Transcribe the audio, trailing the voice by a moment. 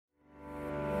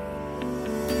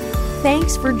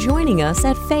Thanks for joining us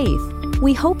at Faith.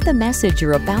 We hope the message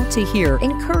you're about to hear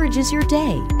encourages your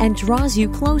day and draws you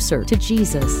closer to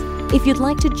Jesus. If you'd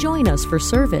like to join us for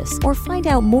service or find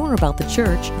out more about the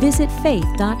church, visit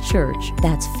faith.church.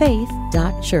 That's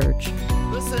faith.church.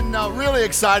 Listen, really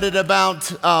excited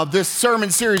about this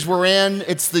sermon series we're in.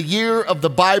 It's the year of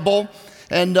the Bible.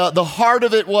 And the heart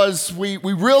of it was we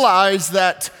realized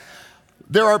that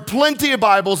there are plenty of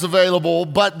Bibles available,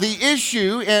 but the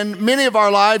issue in many of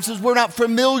our lives is we're not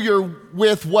familiar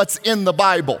with what's in the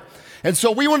Bible. And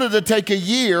so we wanted to take a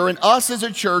year and us as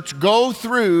a church go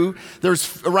through,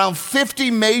 there's around 50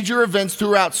 major events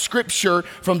throughout Scripture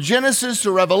from Genesis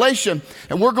to Revelation.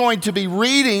 And we're going to be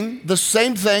reading the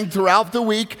same thing throughout the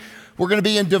week. We're going to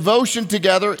be in devotion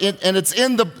together, and it's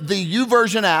in the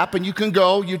YouVersion app, and you can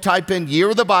go, you type in Year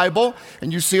of the Bible,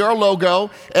 and you see our logo.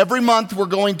 Every month, we're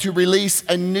going to release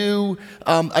a new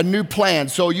plan.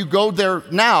 So you go there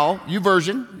now,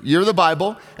 YouVersion, Year of the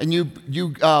Bible, and you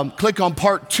click on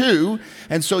part 2,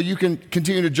 and so you can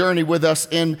continue to journey with us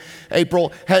in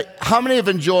April. Hey, how many have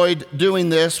enjoyed doing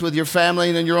this with your family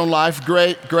and in your own life?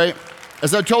 Great.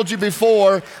 As I told you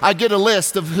before, I get a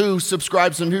list of who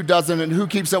subscribes and who doesn't and who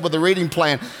keeps up with the reading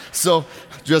plan. So,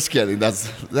 just kidding.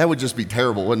 That would just be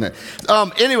terrible, wouldn't it?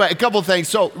 Anyway, a couple of things.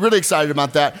 So, really excited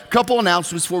about that. A couple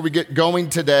announcements before we get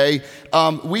going today.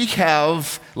 We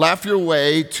have Laugh Your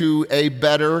Way to a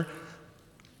Better,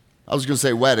 I was going to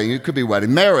say wedding. It could be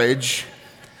wedding. Marriage.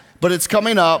 But it's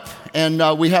coming up,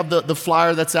 and we have the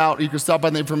flyer that's out. You can stop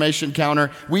by the information counter.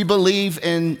 We believe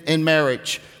in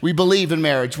marriage. We believe in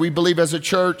marriage. We believe as a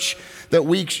church that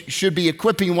we should be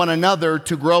equipping one another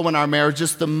to grow in our marriage.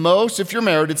 It's the most, if you're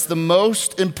married, it's the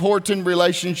most important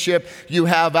relationship you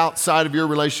have outside of your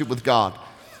relationship with God.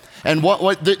 And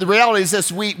what the reality is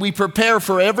this, we prepare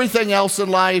for everything else in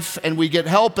life, and we get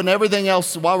help and everything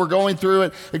else while we're going through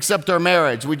it, except our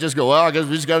marriage. We just go, well, I guess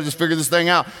we just got to figure this thing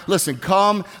out. Listen,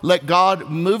 come, let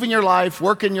God move in your life,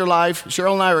 work in your life.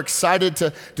 Cheryl and I are excited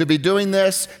to be doing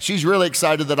this. She's really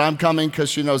excited that I'm coming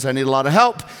because she knows I need a lot of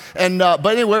help. And but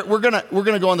anyway, we're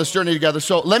gonna go on this journey together.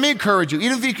 So let me encourage you,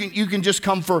 even if you can just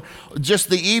come for just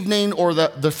the evening or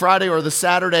the Friday or the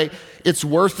Saturday, it's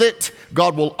worth it.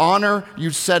 God will honor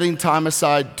you setting time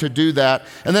aside to do that.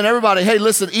 And then everybody, hey,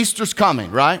 listen, Easter's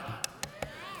coming, right?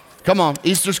 Come on,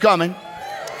 Easter's coming.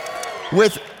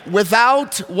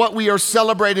 Without what we are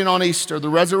celebrating on Easter, the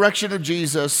resurrection of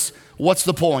Jesus, what's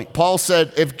the point? Paul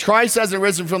said, if Christ hasn't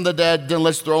risen from the dead, then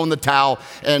let's throw in the towel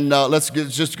and let's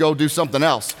just go do something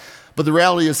else. But the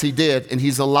reality is he did, and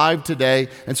he's alive today.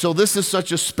 And so this is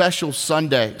such a special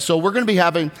Sunday. So we're going to be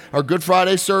having our Good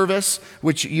Friday service,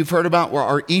 which you've heard about, or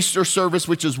our Easter service,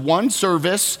 which is one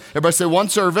service. Everybody say one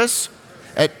service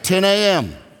at 10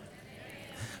 a.m.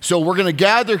 So we're going to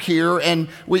gather here, and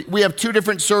we have 2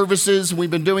 different services. We've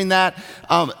been doing that.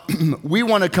 We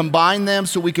want to combine them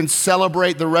so we can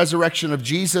celebrate the resurrection of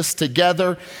Jesus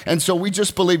together. And so we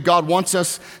just believe God wants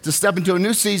us to step into a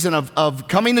new season of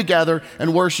coming together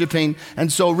and worshiping.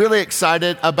 And so really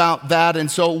excited about that. And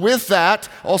so with that,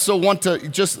 also want to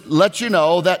just let you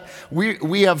know that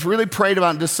we have really prayed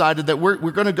about and decided that we're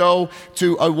going to go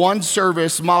to a one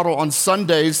service model on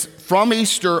Sundays from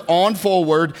Easter on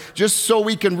forward, just so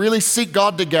we can really seek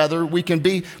God together.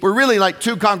 We're really like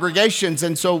 2 congregations,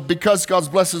 and so because God's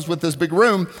blessed us with this big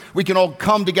room, we can all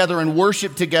come together and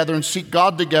worship together and seek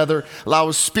God together, allow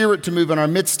His Spirit to move in our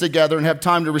midst together, and have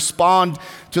time to respond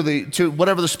to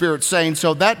whatever the Spirit's saying.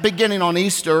 So that beginning on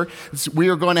Easter, we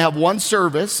are going to have one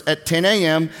service at 10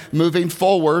 a.m. moving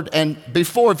forward. And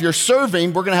before, if you're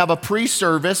serving, we're going to have a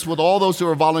pre-service with all those who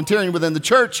are volunteering within the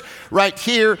church right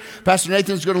here. Pastor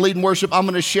Nathan's going to lead in worship. I'm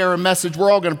going to share a message. We're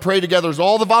all going to pray together as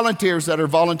all the volunteers that are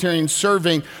volunteering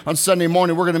serving on Sunday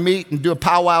morning. We're going to meet and do a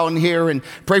powwow in here and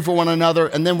pray for one another,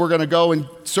 and then we're going to go and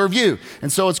serve you.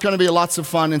 And so it's going to be lots of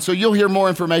fun. And so you'll hear more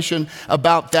information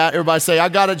about that. Everybody say, I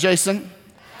got it, Jason.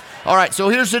 All right, so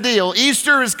here's the deal.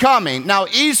 Easter is coming. Now,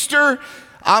 Easter,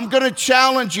 I'm going to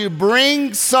challenge you.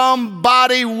 Bring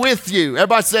somebody with you.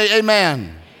 Everybody say amen.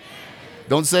 Amen.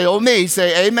 Don't say, oh, me.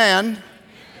 Say amen.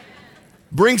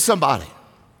 Bring somebody.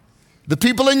 The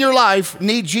people in your life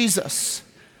need Jesus.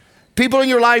 People in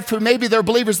your life who maybe they're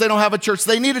believers, they don't have a church,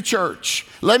 they need a church.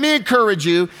 Let me encourage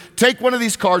you, take one of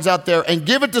these cards out there and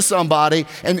give it to somebody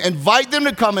and invite them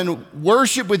to come and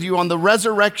worship with you on the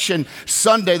Resurrection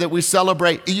Sunday that we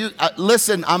celebrate.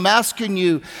 Listen, I'm asking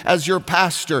you as your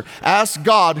pastor, ask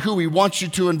God who He wants you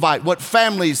to invite, what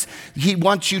families He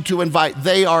wants you to invite.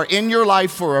 They are in your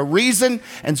life for a reason,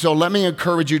 and so let me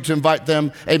encourage you to invite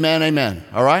them. Amen, amen.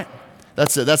 All right?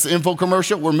 That's it. That's the info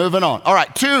commercial. We're moving on. All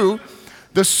right, 2,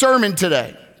 the sermon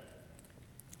today.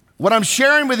 What I'm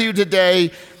sharing with you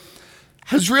today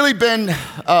has really been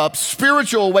a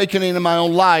spiritual awakening in my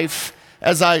own life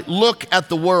as I look at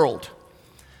the world.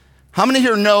 How many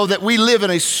here know that we live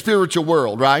in a spiritual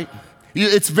world, right?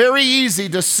 It's very easy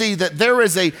to see that there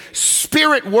is a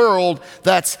spirit world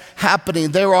that's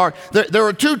happening. There are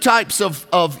two types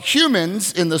of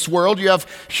humans in this world. You have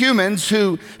humans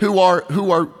who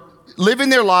are living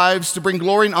their lives to bring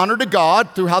glory and honor to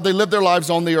God through how they live their lives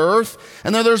on the earth.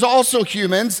 And then there's also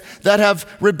humans that have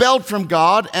rebelled from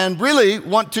God and really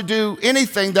want to do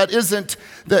anything that isn't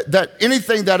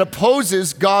anything that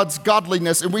opposes God's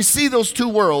godliness. And we see those two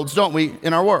worlds, don't we,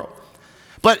 in our world?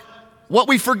 But what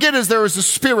we forget is there is a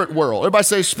spirit world. Everybody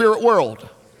say spirit world.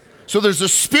 So there's a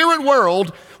spirit world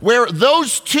where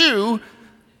those two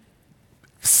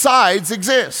sides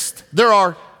exist. There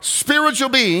are spiritual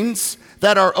beings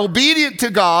that are obedient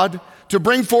to God to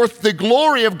bring forth the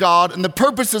glory of God and the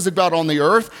purposes of God on the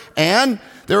earth. And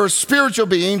there are spiritual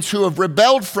beings who have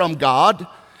rebelled from God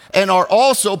and are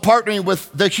also partnering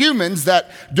with the humans that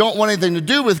don't want anything to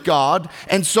do with God.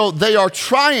 And so they are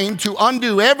trying to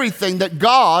undo everything that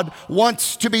God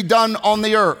wants to be done on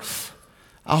the earth.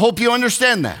 I hope you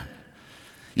understand that.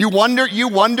 You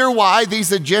wonder why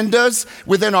these agendas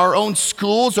within our own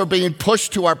schools are being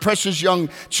pushed to our precious young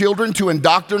children to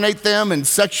indoctrinate them and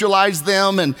sexualize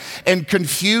them and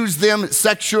confuse them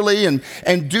sexually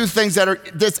and do things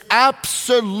that's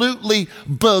absolutely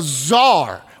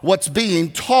bizarre what's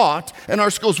being taught in our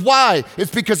schools. Why?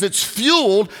 It's because it's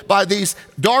fueled by these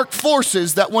dark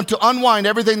forces that want to unwind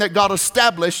everything that God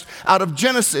established out of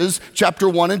Genesis chapter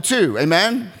 1 and 2.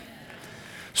 Amen?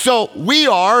 So we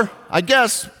are, I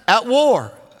guess, at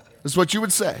war, is what you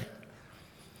would say.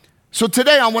 So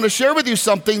today I want to share with you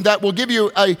something that will give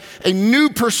you a new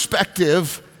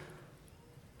perspective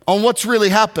on what's really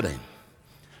happening.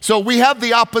 So we have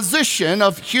the opposition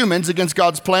of humans against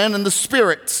God's plan and the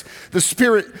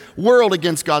spirit world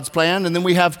against God's plan. And then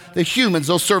we have the humans,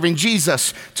 those serving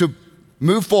Jesus, to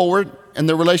move forward in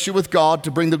their relationship with God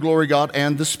to bring the glory of God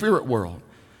and the spirit world.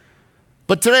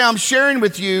 But today I'm sharing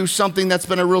with you something that's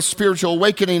been a real spiritual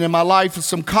awakening in my life,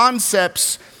 some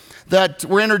concepts that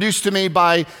were introduced to me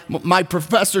by my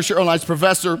professor, Cheryl and I's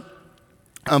professor,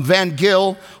 Van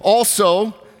Gill,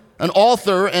 also an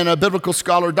author and a biblical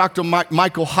scholar, Dr.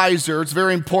 Michael Heiser. It's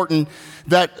very important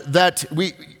that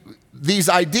these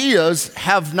ideas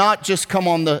have not just come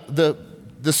on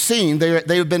the scene.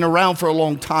 They have been around for a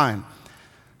long time.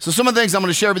 So some of the things I'm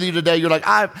going to share with you today, you're like,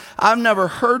 I've never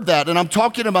heard that. And I'm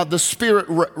talking about the spirit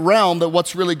realm, that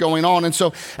what's really going on. And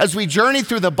so as we journey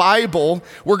through the Bible,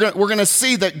 we're going to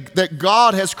see that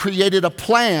God has created a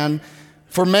plan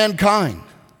for mankind.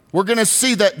 We're going to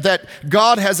see that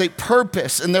God has a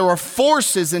purpose and there are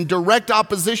forces in direct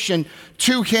opposition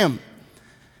to him.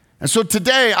 And so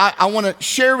today I want to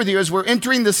share with you as we're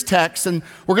entering this text, and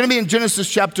we're going to be in Genesis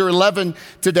chapter 11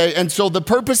 today. And so the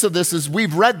purpose of this is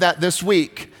we've read that this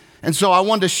week. And so I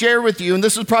wanted to share with you, and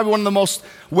this is probably one of the most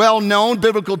well-known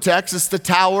biblical texts. It's the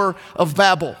Tower of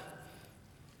Babel.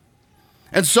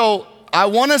 And so I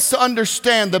want us to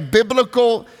understand the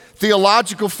biblical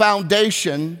theological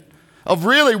foundation of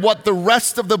really what the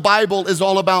rest of the Bible is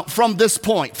all about from this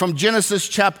point, from Genesis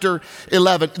chapter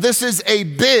 11. This is a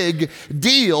big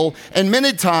deal, and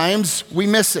many times we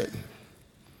miss it.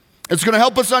 It's going to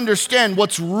help us understand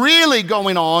what's really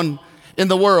going on in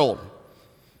the world.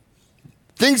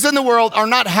 Things in the world are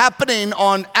not happening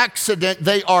on accident,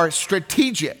 they are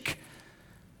strategic.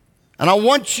 And I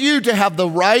want you to have the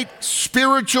right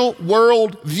spiritual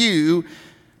world view.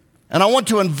 And I want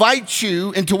to invite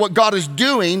you into what God is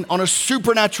doing on a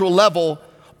supernatural level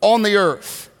on the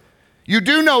earth. You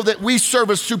do know that we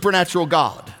serve a supernatural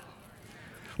God.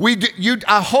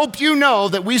 I hope you know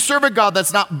that we serve a God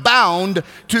that's not bound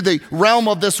to the realm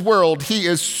of this world. He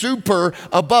is super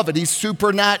above it. He's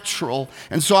supernatural.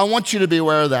 And so I want you to be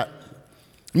aware of that.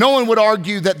 No one would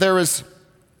argue that there is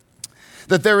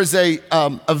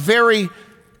a very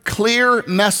clear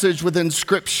message within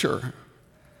Scripture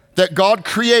that God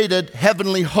created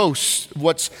heavenly hosts,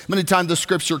 what many times the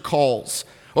Scripture calls,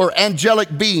 or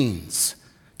angelic beings,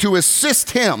 to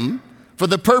assist him for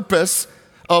the purpose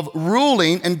of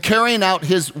ruling and carrying out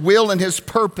his will and his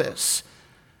purpose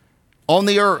on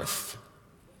the earth.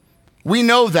 We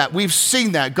know that. We've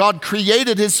seen that. God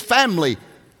created his family,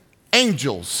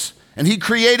 angels, and he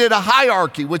created a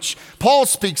hierarchy, which Paul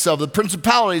speaks of, the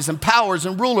principalities and powers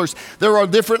and rulers. There are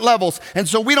different levels. And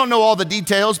so we don't know all the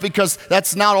details because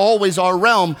that's not always our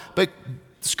realm, but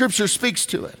Scripture speaks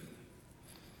to it.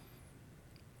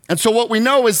 And so what we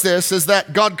know is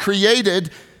that God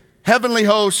created heavenly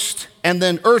hosts and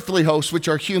then earthly hosts, which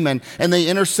are human, and they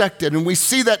intersected. And we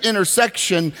see that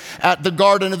intersection at the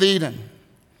Garden of Eden.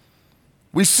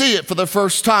 We see it for the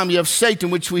first time. You have Satan,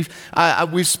 which we've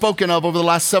spoken of over the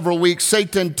last several weeks.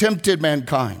 Satan tempted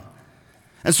mankind.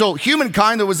 And so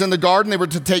humankind that was in the garden, they were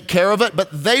to take care of it, but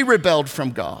they rebelled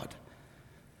from God.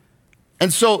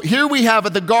 And so here we have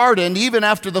at the garden, even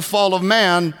after the fall of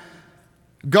man,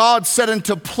 God set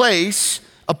into place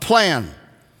a plan.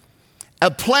 A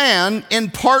plan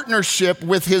in partnership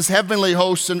with his heavenly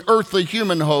host and earthly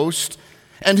human host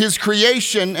and his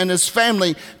creation and his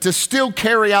family to still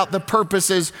carry out the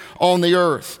purposes on the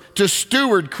earth, to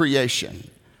steward creation,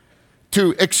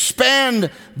 to expand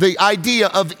the idea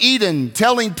of Eden,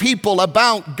 telling people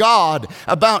about God,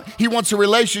 about he wants a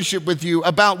relationship with you,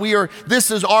 about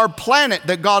this is our planet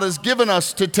that God has given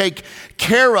us to take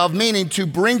care of, meaning to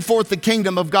bring forth the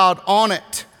kingdom of God on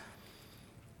it.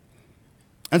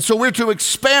 And so we're to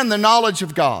expand the knowledge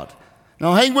of God.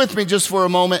 Now hang with me just for a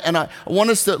moment, and I want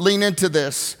us to lean into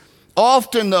this.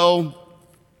 Often though,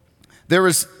 there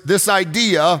is this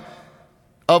idea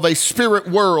of a spirit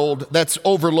world that's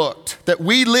overlooked. That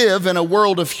we live in a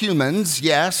world of humans,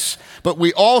 yes, but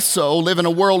we also live in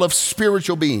a world of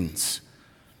spiritual beings.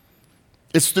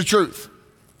 It's the truth.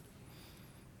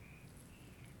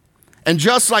 And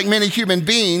just like many human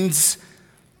beings,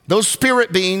 those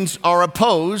spirit beings are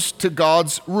opposed to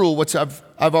God's rule, which I've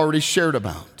already shared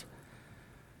about.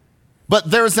 But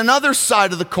there's another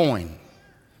side of the coin.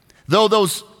 Though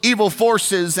those evil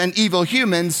forces and evil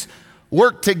humans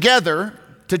work together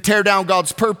to tear down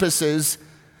God's purposes,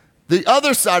 the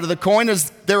other side of the coin is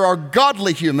there are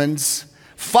godly humans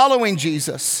following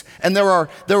Jesus, and there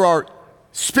are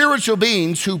spiritual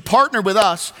beings who partner with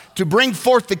us to bring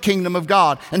forth the kingdom of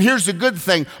God. And here's the good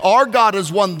thing. Our God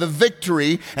has won the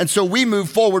victory, and so we move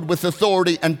forward with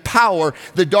authority and power.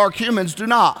 The dark humans do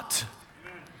not.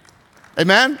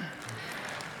 Amen?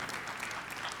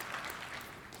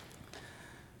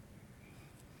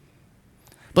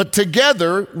 But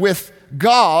together with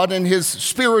God and his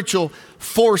spiritual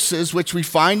forces, which we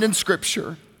find in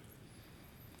Scripture,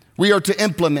 we are to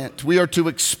implement, we are to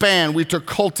expand, we are to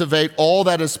cultivate all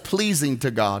that is pleasing to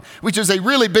God, which is a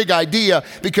really big idea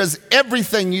because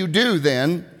everything you do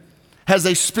then has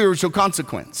a spiritual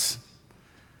consequence.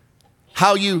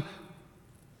 How you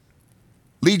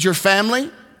lead your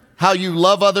family, how you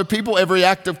love other people, every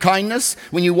act of kindness.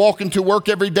 When you walk into work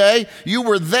every day, you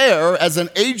were there as an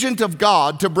agent of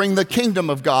God to bring the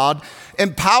kingdom of God,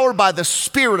 empowered by the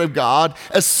Spirit of God,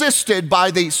 assisted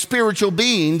by the spiritual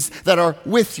beings that are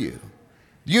with you.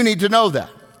 You need to know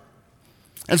that.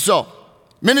 And so,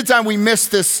 many times we miss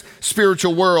this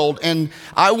spiritual world, and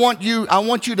I want you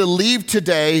to leave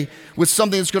today with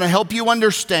something that's going to help you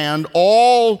understand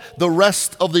all the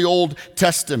rest of the Old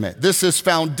Testament. This is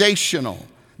foundational.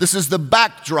 This is the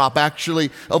backdrop, actually,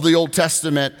 of the Old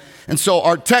Testament. And so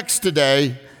our text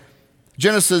today,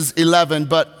 Genesis 11,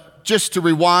 but just to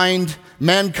rewind,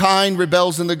 mankind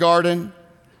rebels in the garden.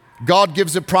 God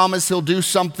gives a promise he'll do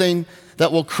something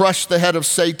that will crush the head of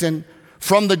Satan.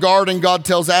 From the garden, God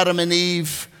tells Adam and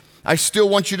Eve, I still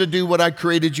want you to do what I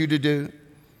created you to do.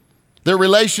 Their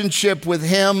relationship with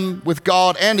him, with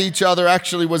God, and each other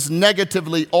actually was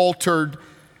negatively altered,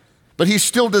 but he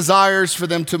still desires for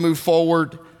them to move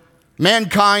forward.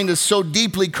 Mankind is so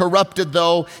deeply corrupted,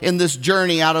 though, in this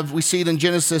journey we see it in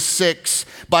Genesis 6,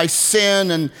 by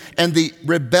sin and the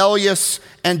rebellious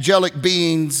angelic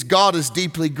beings. God is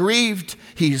deeply grieved,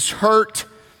 he's hurt,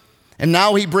 and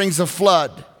now he brings a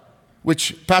flood,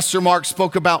 which Pastor Mark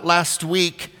spoke about last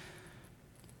week.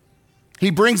 He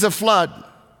brings a flood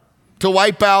to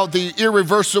wipe out the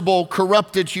irreversible,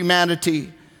 corrupted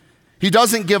humanity. He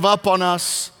doesn't give up on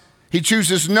us. He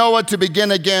chooses Noah to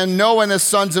begin again. Noah and his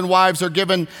sons and wives are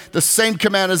given the same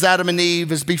command as Adam and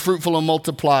Eve, as be fruitful and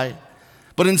multiply.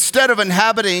 But instead of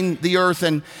inhabiting the earth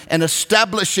and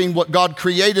establishing what God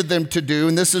created them to do,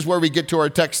 and this is where we get to our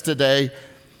text today,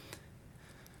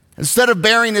 instead of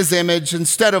bearing his image,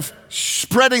 instead of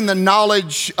spreading the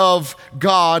knowledge of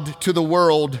God to the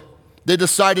world, they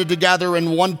decided to gather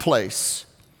in one place,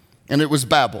 and it was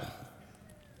Babel.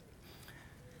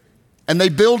 And they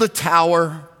build a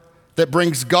tower that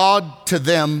brings God to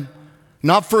them,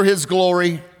 not for his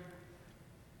glory,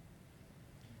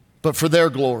 but for their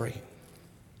glory.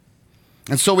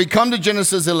 And so we come to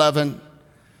Genesis 11,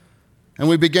 and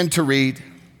we begin to read.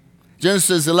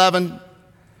 Genesis 11,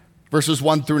 verses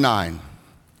 1 through 9.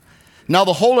 Now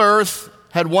the whole earth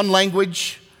had one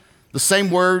language, the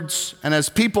same words, and as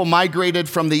people migrated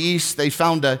from the east, they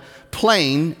found a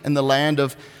plain in the land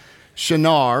of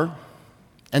Shinar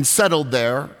and settled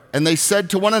there. And they said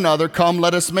to one another, come,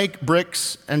 let us make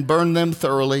bricks and burn them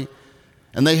thoroughly.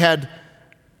 And they had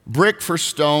brick for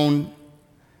stone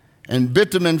and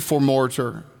bitumen for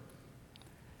mortar.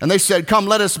 And they said, come,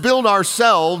 let us build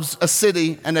ourselves a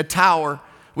city and a tower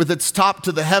with its top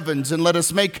to the heavens, and let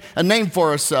us make a name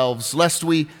for ourselves, lest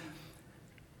we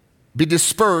be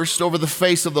dispersed over the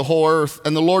face of the whole earth.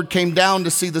 And the Lord came down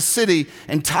to see the city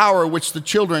and tower which the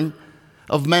children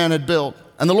of man had built.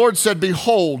 And the Lord said,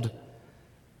 behold,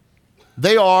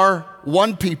 they are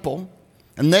one people,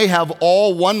 and they have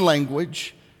all one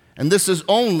language, and this is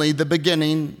only the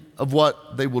beginning of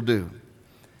what they will do.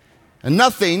 And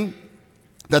nothing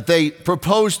that they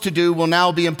propose to do will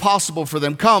now be impossible for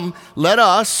them. Come, let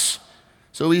us,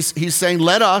 so he's saying,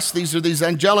 let us, these are these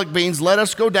angelic beings, let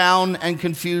us go down and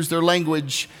confuse their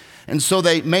language, and so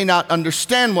they may not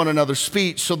understand one another's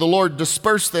speech. So the Lord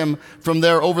dispersed them from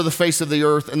there over the face of the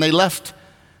earth, and they left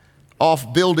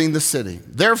off building the city.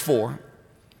 Therefore,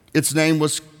 its name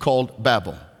was called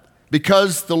Babel,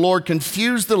 because the Lord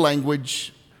confused the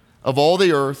language of all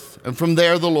the earth, and from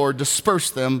there the Lord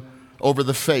dispersed them over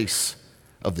the face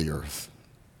of the earth.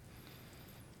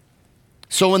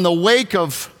 So in the wake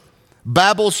of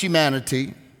Babel's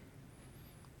humanity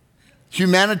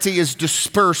is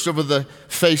dispersed over the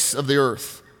face of the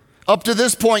earth. Up to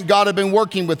this point, God had been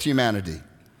working with humanity.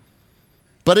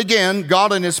 But again,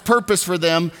 God and his purpose for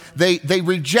them, they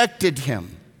rejected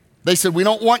him. They said, we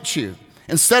don't want you.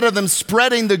 Instead of them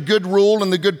spreading the good rule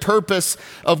and the good purpose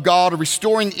of God,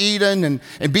 restoring Eden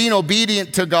and being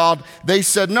obedient to God, they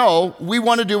said, no, we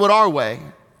want to do it our way.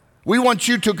 We want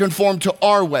you to conform to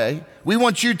our way. We're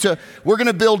going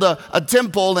to build a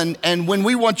temple, and when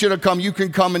we want you to come, you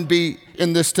can come and be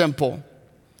in this temple.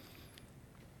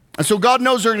 And so God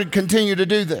knows they're going to continue to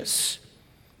do this.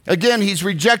 Again, he's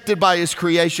rejected by his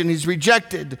creation. He's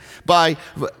rejected by,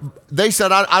 they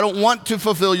said, I don't want to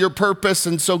fulfill your purpose.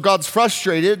 And so God's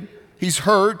frustrated. He's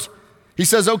hurt. He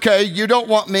says, okay, you don't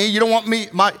want me. You don't want me,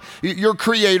 your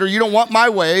creator. You don't want my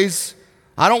ways.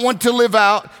 I don't want to live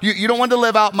out, you don't want to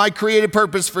live out my created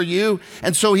purpose for you.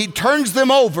 And so he turns them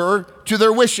over to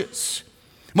their wishes.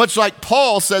 Much like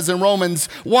Paul says in Romans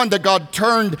 1 that God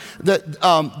turned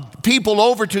the people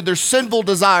over to their sinful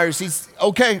desires. He's,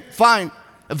 okay, fine,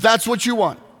 if that's what you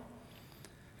want.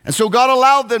 And so God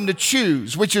allowed them to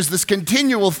choose, which is this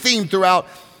continual theme throughout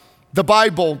the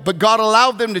Bible, but God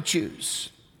allowed them to choose.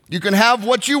 You can have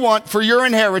what you want for your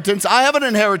inheritance. I have an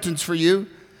inheritance for you.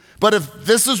 But if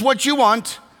this is what you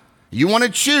want to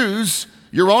choose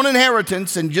your own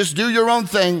inheritance and just do your own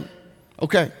thing,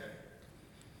 okay.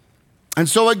 And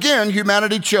so again,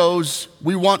 humanity chose,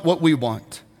 we want what we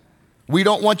want. We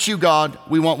don't want you, God,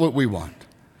 we want what we want.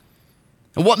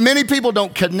 And what many people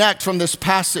don't connect from this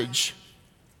passage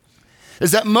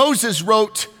is that Moses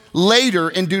wrote later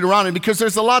in Deuteronomy, because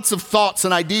there's lots of thoughts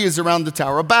and ideas around the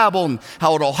Tower of Babel and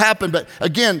how it all happened. But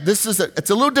again, it's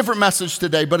a little different message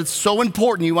today, but it's so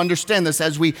important you understand this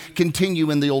as we continue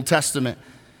in the Old Testament.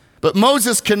 But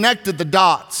Moses connected the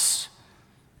dots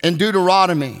in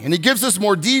Deuteronomy, and he gives us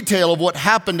more detail of what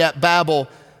happened at Babel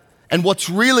and what's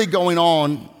really going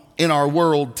on in our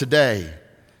world today.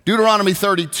 Deuteronomy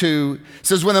 32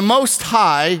 says, when the Most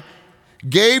High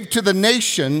gave to the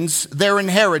nations their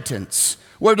inheritance.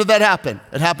 Where did that happen?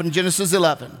 It happened in Genesis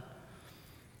 11.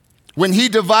 When he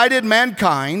divided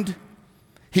mankind,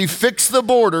 he fixed the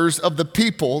borders of the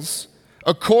peoples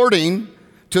according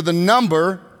to the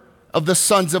number of the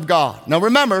sons of God. Now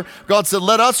remember, God said,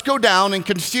 let us go down and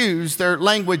confuse their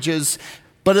languages.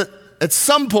 But at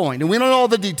some point, and we don't know all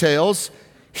the details,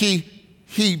 he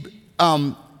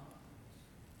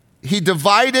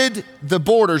divided the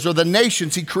borders or the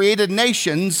nations. He created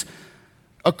nations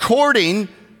according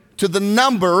to the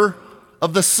number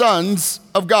of the sons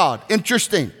of God.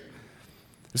 Interesting.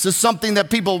 This is something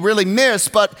that people really miss,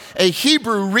 but a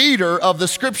Hebrew reader of the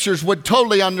scriptures would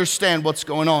totally understand what's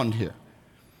going on here.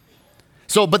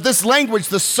 So, but this language,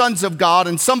 the sons of God,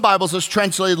 and some Bibles is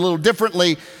translated a little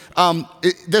differently.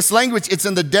 This language, it's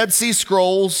in the Dead Sea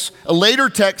Scrolls. A later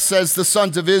text says the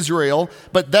sons of Israel,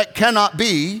 but that cannot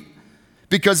be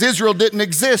because Israel didn't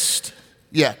exist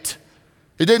yet.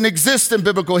 It didn't exist in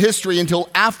biblical history until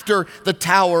after the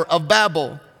Tower of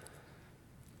Babel.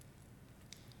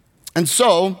 And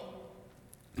so,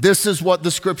 this is what the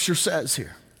scripture says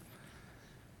here.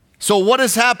 So what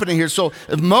is happening here? So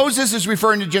if Moses is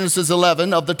referring to Genesis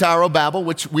 11 of the Tower of Babel,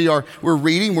 which we're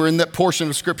reading, we're in that portion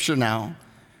of scripture now.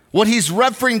 What he's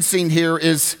referencing here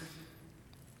is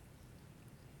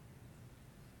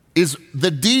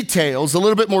the details, a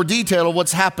little bit more detail of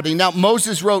what's happening. Now,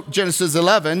 Moses wrote Genesis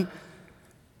 11,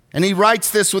 and he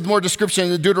writes this with more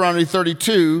description in Deuteronomy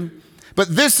 32.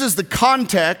 But this is the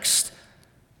context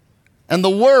and the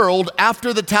world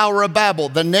after the Tower of Babel.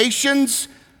 The nations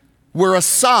were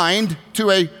assigned to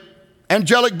an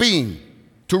angelic being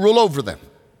to rule over them.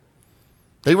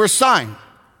 They were assigned.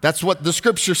 That's what the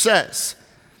scripture says.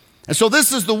 And so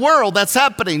this is the world that's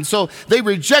happening. So they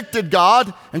rejected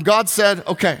God, and God said,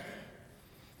 okay,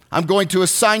 I'm going to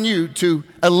assign you to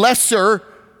a lesser,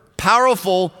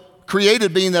 powerful,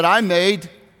 created being that I made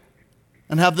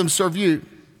and have them serve you.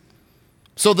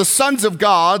 So the sons of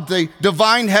God, the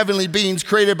divine heavenly beings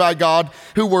created by God,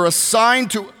 who were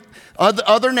assigned to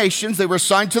other nations, they were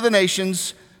assigned to the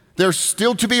nations. They're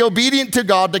still to be obedient to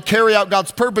God, to carry out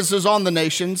God's purposes on the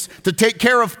nations, to take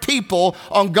care of people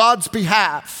on God's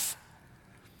behalf.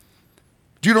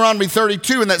 Deuteronomy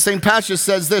 32 in that same passage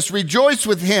says this, rejoice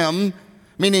with him,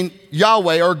 meaning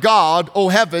Yahweh or God, O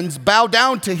heavens, bow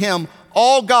down to him,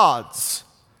 all gods.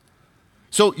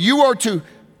 So you are to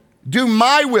do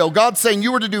my will. God's saying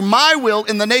you are to do my will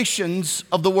in the nations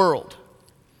of the world.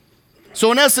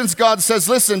 So in essence, God says,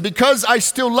 listen, because I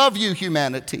still love you,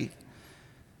 humanity,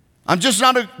 I'm just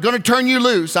not going to turn you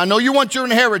loose. I know you want your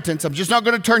inheritance. I'm just not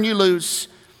going to turn you loose.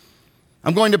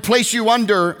 I'm going to place you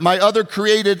under my other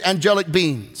created angelic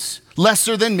beings,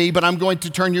 lesser than me, but I'm going to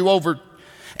turn you over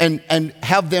and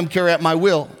have them carry out my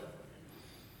will.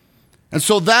 And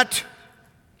so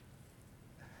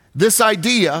this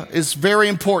idea is very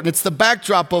important. It's the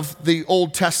backdrop of the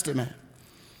Old Testament.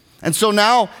 And so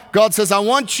now God says, I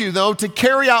want you, though, to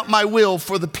carry out my will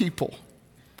for the people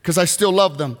because I still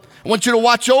love them. I want you to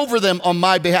watch over them on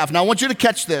my behalf. Now, I want you to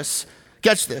catch this.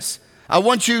 Catch this. I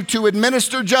want you to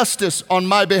administer justice on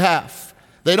my behalf.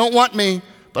 They don't want me,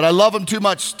 but I love them too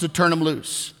much to turn them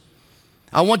loose.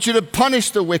 I want you to punish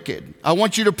the wicked. I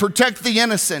want you to protect the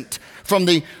innocent from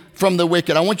the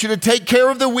wicked. I want you to take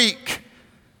care of the weak.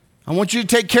 I want you to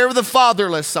take care of the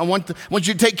fatherless. I want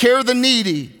you to take care of the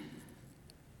needy.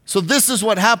 So this is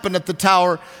what happened at the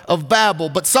Tower of Babel.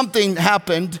 But something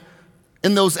happened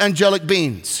in those angelic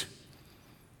beings.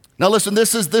 Now listen,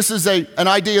 this is an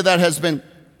idea that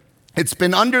it's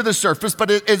been under the surface, but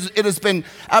it has been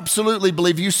absolutely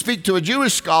believed. You speak to a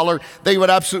Jewish scholar, they would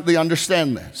absolutely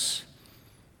understand this.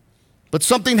 But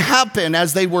something happened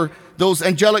as those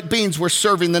angelic beings were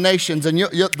serving the nations. And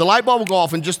the light bulb will go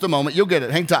off in just a moment. You'll get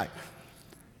it. Hang tight.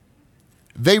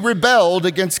 They rebelled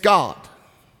against God.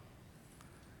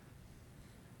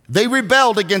 They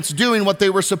rebelled against doing what they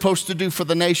were supposed to do for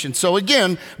the nation. So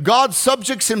again, God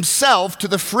subjects himself to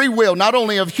the free will, not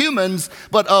only of humans,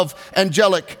 but of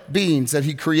angelic beings that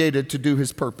he created to do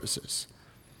his purposes.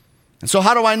 And so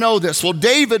how do I know this? Well,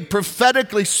 David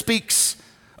prophetically speaks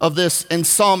of this in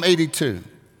Psalm 82.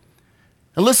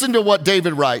 And listen to what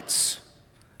David writes.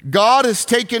 God has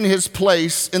taken his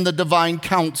place in the divine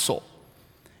council.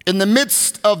 In the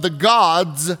midst of the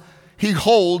gods, he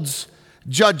holds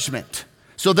judgment.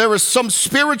 So there is some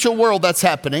spiritual world that's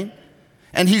happening,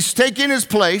 and he's taking his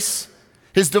place,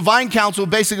 his divine counsel,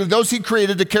 basically those he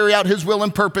created to carry out his will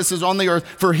and purposes on the earth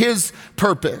for his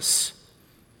purpose.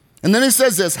 And then he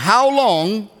says this, how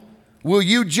long will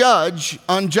you judge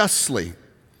unjustly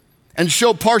and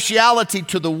show partiality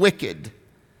to the wicked?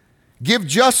 Give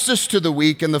justice to the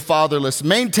weak and the fatherless.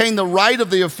 Maintain the right of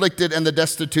the afflicted and the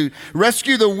destitute.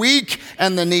 Rescue the weak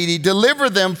and the needy. Deliver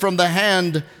them from the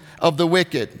hand of the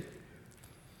wicked.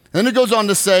 Then it goes on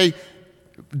to say,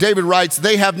 David writes,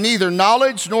 they have neither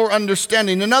knowledge nor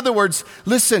understanding. In other words,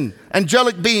 listen,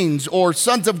 angelic beings or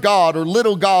sons of God or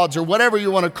little gods or whatever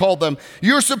you want to call them,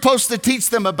 you're supposed to teach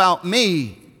them about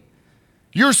me.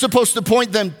 You're supposed to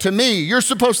point them to me. You're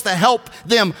supposed to help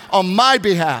them on my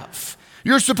behalf.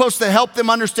 You're supposed to help them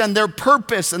understand their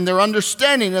purpose and their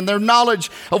understanding and their knowledge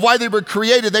of why they were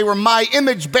created. They were my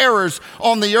image bearers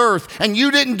on the earth, and you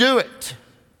didn't do it.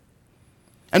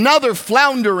 And now they're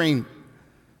floundering,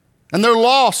 and they're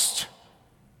lost.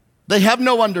 They have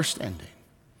no understanding.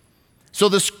 So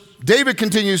David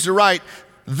continues to write,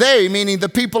 they, meaning the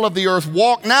people of the earth,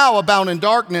 walk now about in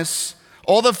darkness.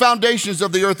 All the foundations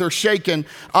of the earth are shaken.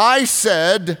 I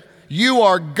said, you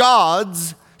are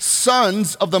God's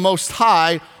sons of the Most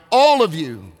High, all of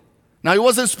you. Now, he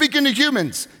wasn't speaking to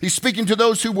humans. He's speaking to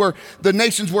those the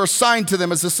nations were assigned to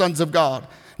them as the sons of God.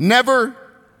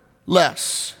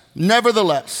 Nevertheless,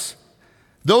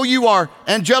 though you are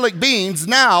angelic beings,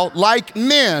 now, like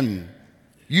men,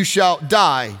 you shall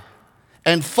die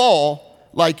and fall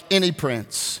like any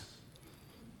prince.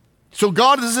 So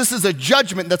this is a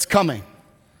judgment that's coming.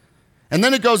 And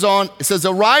then it goes on, it says,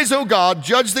 arise, O God,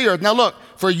 judge the earth. Now look,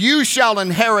 for you shall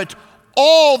inherit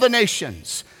all the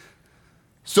nations.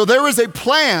 So there is a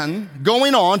plan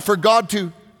going on for God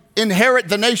to inherit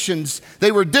the nations.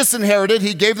 They were disinherited.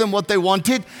 He gave them what they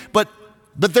wanted, but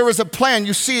there is a plan.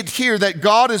 You see it here that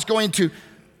God is going to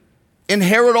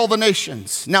inherit all the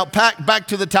nations. Now back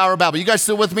to the Tower of Babel. You guys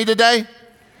still with me today?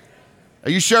 Are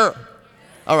you sure?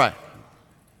 All right.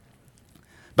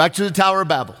 Back to the Tower of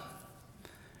Babel.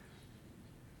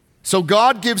 So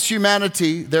God gives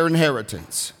humanity their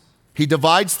inheritance. He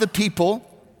divides the people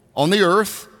on the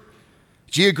earth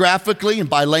geographically and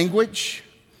by language.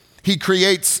 He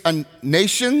creates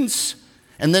nations,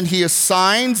 and then he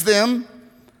assigns them,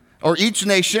 or each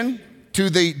nation,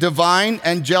 to the divine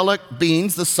angelic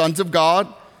beings, the sons of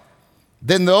God.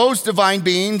 Then those divine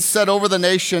beings set over the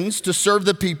nations to serve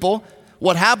the people.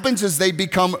 What happens is they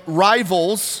become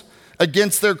rivals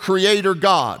against their creator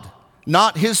God,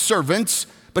 not his servants,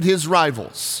 but his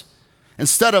rivals.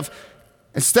 Instead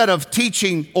of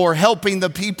teaching or helping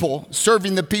the people,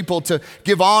 serving the people to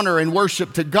give honor and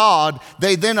worship to God,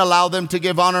 they then allow them to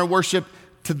give honor and worship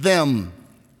to them.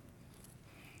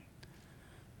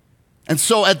 And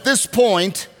so at this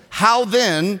point, how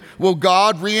then will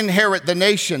God re-inherit the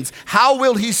nations? How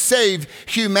will he save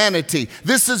humanity?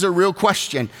 This is a real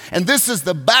question. And this is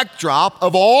the backdrop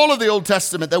of all of the Old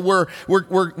Testament that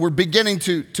we're beginning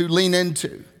to lean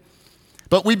into.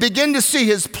 But we begin to see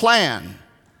his plan.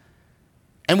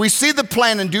 And we see the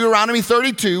plan in Deuteronomy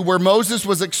 32 where Moses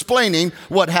was explaining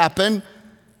what happened.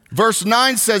 Verse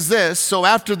 9 says this, so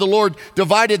after the Lord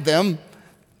divided them,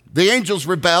 the angels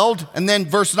rebelled, and then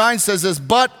verse 9 says this,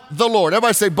 but the Lord.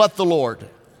 Everybody say, but the Lord.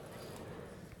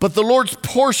 But the Lord's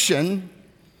portion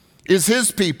is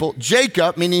his people,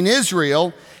 Jacob, meaning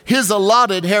Israel, his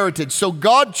allotted heritage. So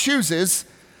God chooses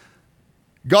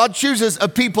a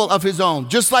people of his own.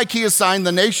 Just like he assigned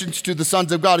the nations to the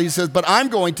sons of God, he says, but I'm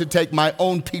going to take my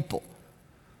own people.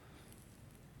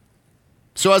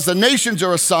 So as the nations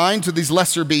are assigned to these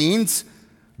lesser beings,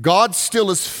 God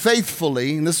still is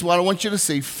faithfully, and this is what I want you to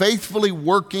see, faithfully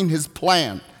working his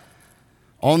plan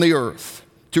on the earth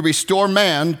to restore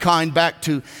mankind back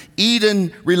to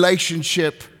Eden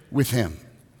relationship with him.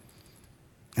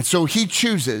 And so he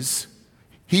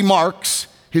marks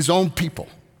his own people,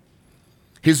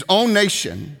 his own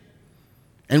nation,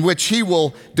 in which he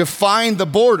will define the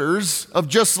borders of,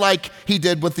 just like he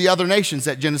did with the other nations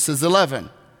at Genesis 11.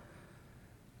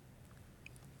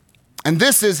 And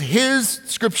this is his,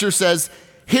 scripture says,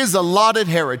 his allotted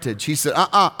heritage. He said,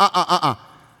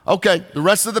 okay, the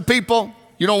rest of the people,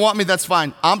 you don't want me, that's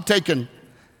fine. I'm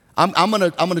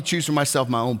gonna choose for myself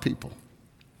my own people.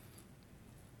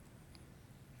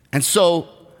 And so,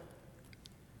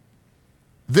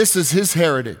 this is his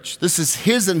heritage. This is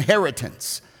his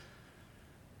inheritance.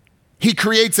 He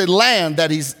creates a land that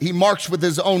he marks with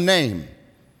his own name,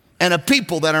 and a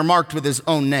people that are marked with his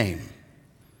own name.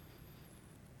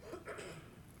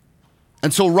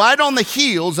 And so right on the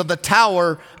heels of the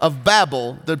Tower of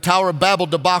Babel, the Tower of Babel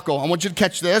debacle, I want you to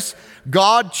catch this.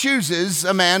 God chooses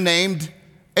a man named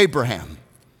Abraham.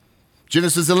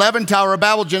 Genesis 11, Tower of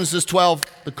Babel. Genesis 12,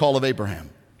 the call of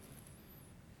Abraham.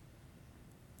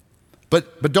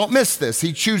 But don't miss this.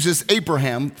 He chooses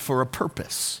Abraham for a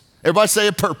purpose. Everybody say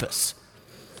a purpose.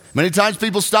 Many times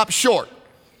people stop short.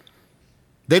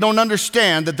 They don't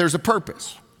understand that there's a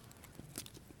purpose.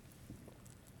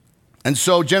 And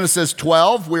so Genesis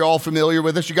 12, we're all familiar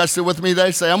with this. You guys still with me today?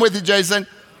 Say, I'm with you, Jason.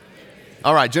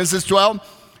 All right, Genesis 12,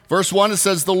 verse 1, it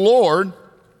says, the Lord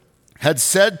had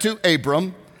said to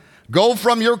Abram, go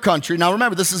from your country. Now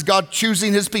remember, this is God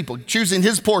choosing his people, choosing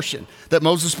his portion that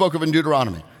Moses spoke of in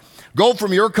Deuteronomy. Go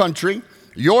from your country,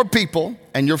 your people,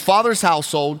 and your father's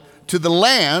household to the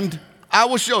land I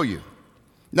will show you.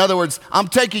 In other words, I'm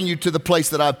taking you to the place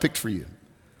that I've picked for you.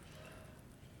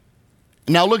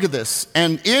 Now look at this.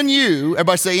 And in you,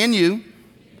 everybody say in you,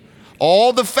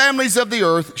 all the families of the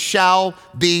earth shall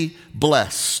be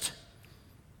blessed.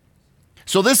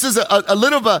 So this is a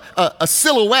little of a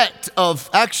silhouette of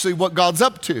actually what God's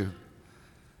up to.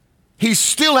 He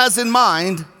still has in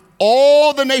mind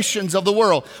all the nations of the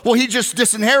world. Well, he just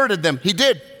disinherited them. He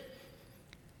did.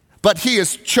 But he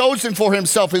has chosen for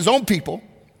himself his own people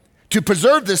to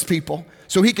preserve this people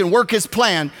so he can work his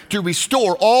plan to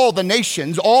restore all the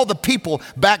nations, all the people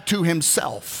back to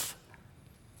himself.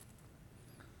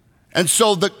 And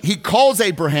so he calls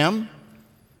Abraham,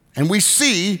 and we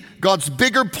see God's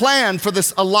bigger plan for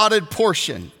this allotted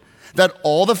portion, that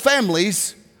all the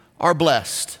families are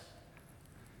blessed.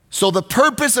 So the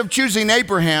purpose of choosing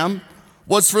Abraham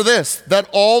was for this, that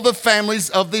all the families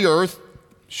of the earth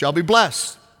shall be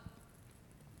blessed.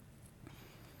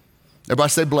 Everybody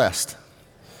say blessed.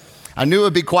 I knew it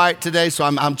would be quiet today, so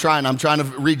I'm trying to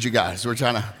read you guys.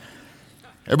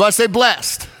 Everybody say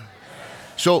blessed.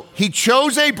 So he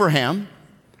chose Abraham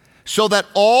so that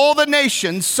all the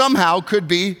nations somehow could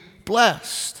be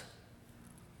blessed.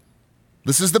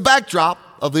 This is the backdrop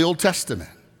of the Old Testament.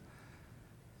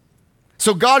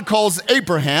 So God calls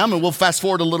Abraham, and we'll fast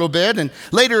forward a little bit, and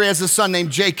later he has a son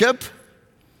named Jacob.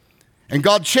 And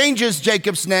God changes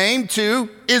Jacob's name to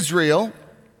Israel.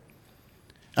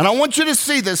 And I want you to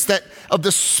see this, that of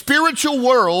the spiritual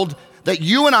world that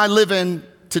you and I live in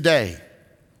today,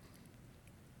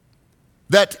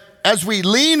 that as we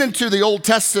lean into the Old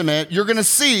Testament, you're going to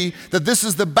see that this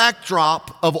is the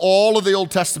backdrop of all of the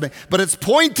Old Testament, but it's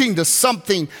pointing to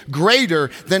something greater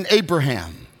than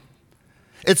Abraham.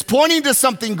 It's pointing to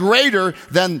something greater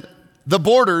than the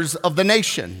borders of the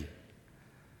nation.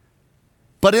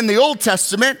 But in the Old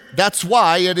Testament, that's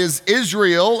why it is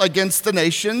Israel against the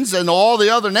nations and all the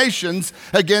other nations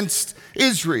against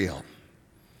Israel.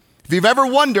 If you've ever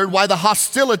wondered why the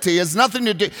hostility has nothing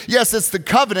to do, yes, it's the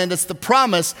covenant, it's the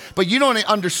promise, but you don't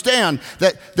understand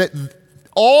that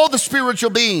all the spiritual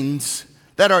beings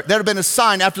that have been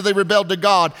assigned after they rebelled to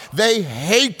God, they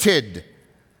hated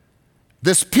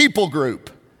this people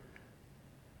group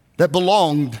that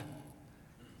belonged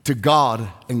to God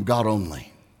and God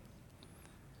only.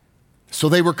 So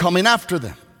they were coming after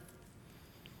them.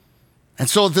 And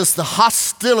so the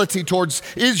hostility towards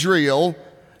Israel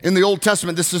in the Old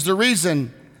Testament, this is the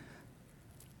reason.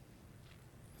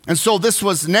 And so this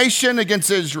was nation against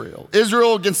Israel,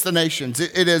 Israel against the nations.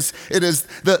 It is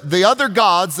the other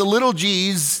gods, the little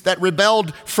g's that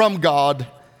rebelled from God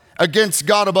against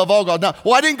God above all God. Now,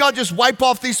 why didn't God just wipe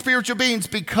off these spiritual beings?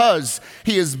 Because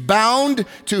he is bound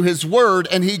to his word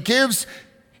and he gives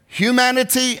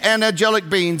humanity and angelic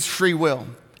beings free will.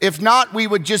 If not, we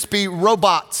would just be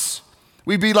robots.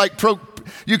 We'd be like,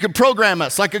 you could program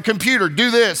us like a computer,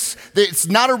 do this. It's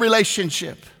not a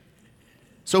relationship.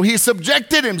 So he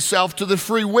subjected himself to the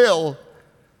free will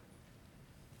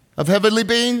of heavenly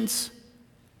beings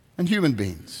and human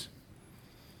beings.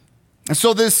 And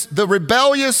so the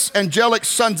rebellious angelic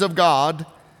sons of God,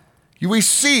 we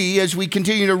see as we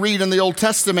continue to read in the Old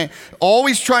Testament,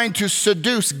 always trying to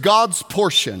seduce God's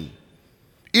portion,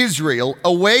 Israel,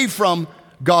 away from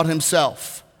God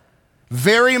himself.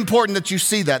 Very important that you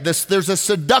see that. There's a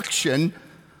seduction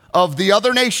of the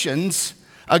other nations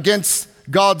against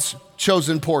God's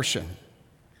chosen portion.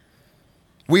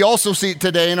 We also see it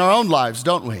today in our own lives,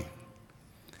 don't we?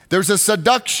 There's a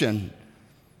seduction.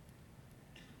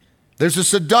 There's a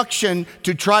seduction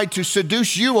to try to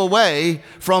seduce you away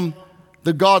from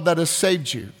the God that has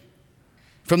saved you,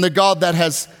 from the God that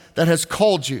has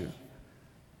called you.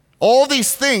 All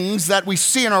these things that we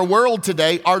see in our world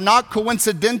today are not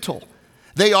coincidental.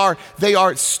 They are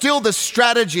still the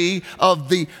strategy of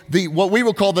the what we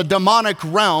will call the demonic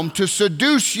realm to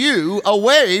seduce you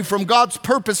away from God's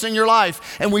purpose in your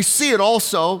life. And we see it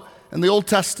also in the Old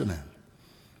Testament.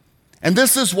 And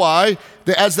this is why,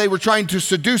 as they were trying to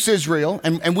seduce Israel,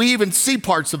 and we even see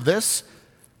parts of this,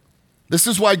 this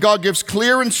is why God gives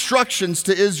clear instructions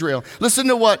to Israel. Listen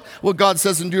to what God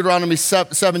says in Deuteronomy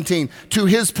 17. To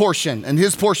his portion, and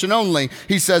his portion only,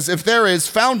 he says, if there is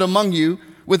found among you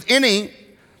within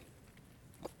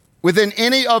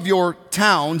any of your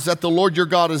towns that the Lord your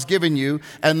God has given you,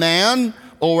 a man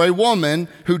or a woman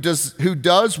who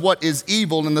does what is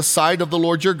evil in the sight of the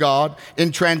Lord your God,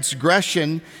 in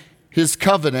transgression his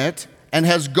covenant, and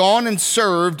has gone and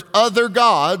served other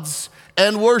gods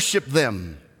and worshiped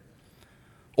them,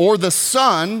 or the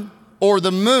sun, or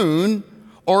the moon,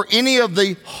 or any of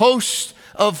the hosts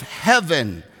of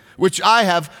heaven, which I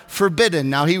have forbidden.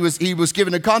 Now he was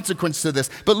given a consequence to this,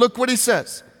 but look what he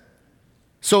says.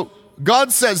 So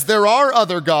God says there are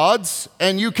other gods,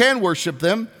 and you can worship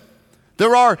them.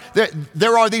 There are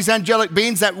these angelic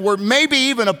beings that were maybe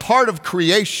even a part of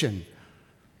creation,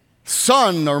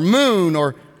 sun or moon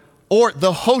or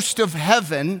the host of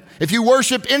heaven. If you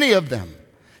worship any of them.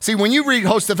 See, when you read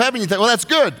host of heaven, you think, well, that's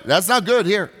good. That's not good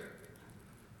here.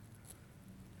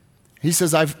 He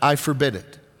says, I forbid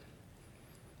it.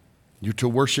 You to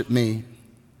worship me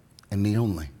and me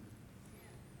only.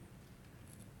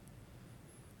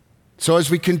 So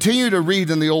as we continue to read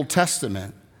in the Old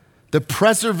Testament, the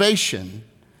preservation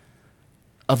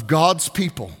of God's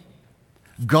people,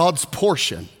 God's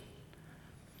portion,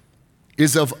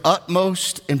 is of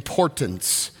utmost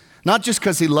importance, not just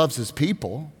because he loves his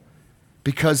people,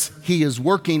 because he is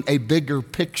working a bigger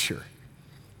picture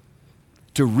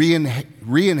to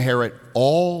re-inherit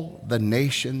all the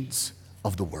nations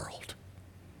of the world.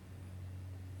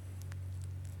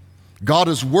 God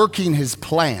is working his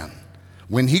plan.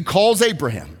 When he calls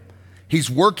Abraham,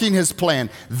 he's working his plan.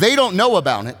 They don't know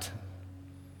about it.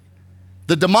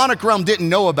 The demonic realm didn't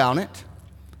know about it,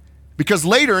 because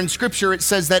later in Scripture it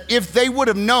says that if they would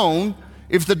have known,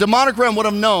 if the demonic realm would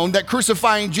have known that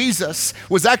crucifying Jesus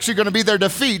was actually going to be their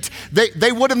defeat,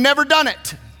 they would have never done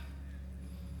it.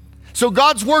 So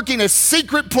God's working a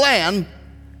secret plan,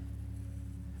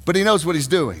 but he knows what he's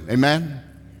doing. Amen?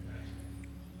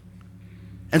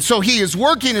 And so he is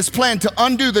working his plan to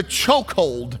undo the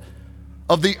chokehold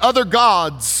of the other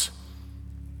gods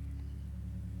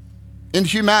in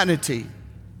humanity,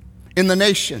 in the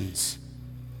nations.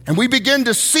 And we begin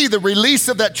to see the release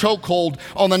of that chokehold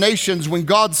on the nations when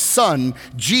God's Son,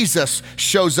 Jesus,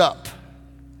 shows up.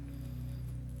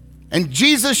 And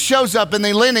Jesus shows up in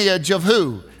the lineage of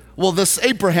who? Well, this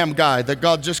Abraham guy that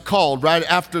God just called right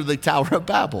after the Tower of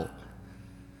Babel.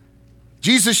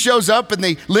 Jesus shows up in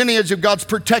the lineage of God's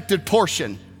protected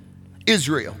portion,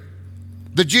 Israel,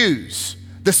 the Jews,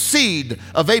 the seed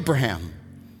of Abraham.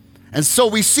 And so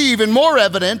we see even more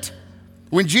evident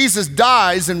when Jesus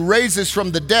dies and raises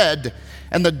from the dead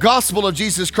and the gospel of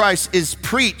Jesus Christ is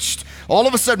preached. All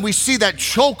of a sudden we see that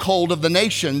chokehold of the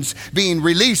nations being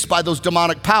released by those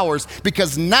demonic powers,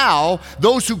 because now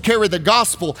those who carry the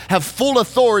gospel have full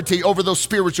authority over those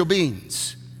spiritual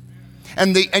beings.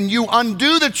 And you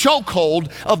undo the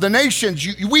chokehold of the nations.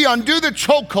 We undo the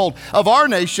chokehold of our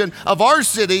nation, of our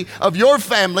city, of your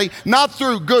family, not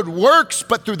through good works,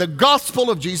 but through the gospel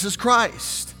of Jesus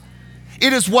Christ.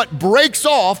 It is what breaks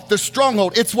off the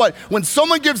stronghold. It's what, when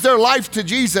someone gives their life to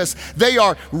Jesus, they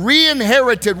are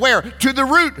re-inherited where? To the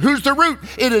root. Who's the root?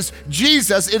 It is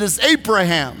Jesus. It is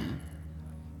Abraham.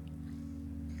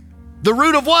 The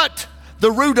root of what?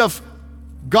 The root of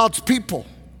God's people.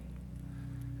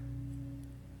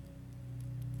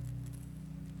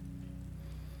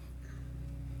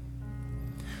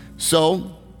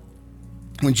 So,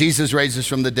 when Jesus raises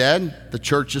from the dead, the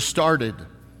church is started.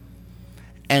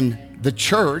 And the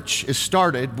church is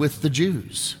started with the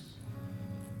Jews.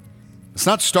 It's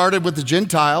not started with the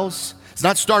Gentiles. It's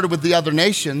not started with the other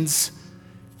nations.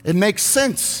 It makes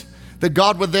sense that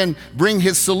God would then bring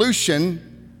his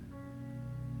solution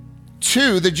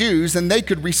to the Jews and they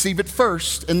could receive it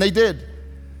first, and they did.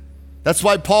 That's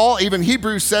why Paul, even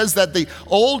Hebrews, says that the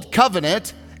old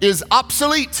covenant is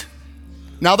obsolete.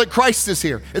 Now that Christ is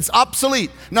here, it's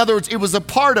obsolete. In other words, it was a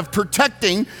part of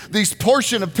protecting this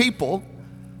portion of people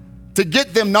to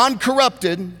get them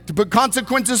non-corrupted, to put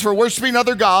consequences for worshiping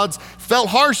other gods, felt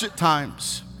harsh at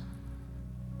times.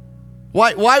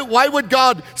 Why would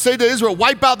God say to Israel,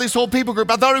 wipe out this whole people group?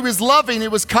 I thought he was loving, he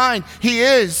was kind. He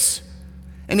is.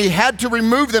 And he had to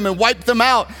remove them and wipe them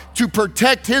out to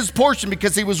protect his portion,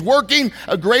 because he was working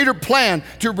a greater plan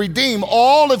to redeem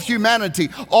all of humanity,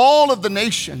 all of the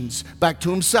nations back to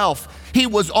himself. He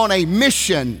was on a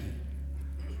mission.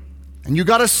 And you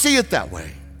got to see it that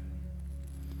way.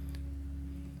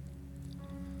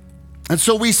 And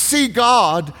so we see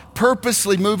God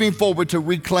purposely moving forward to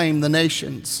reclaim the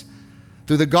nations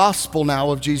through the gospel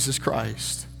now of Jesus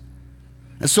Christ.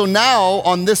 And so now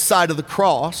on this side of the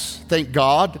cross, thank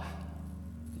God,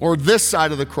 or this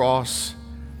side of the cross,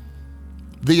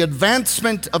 the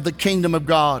advancement of the kingdom of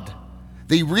God,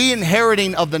 the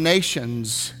re-inheriting of the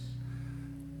nations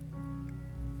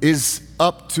is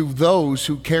up to those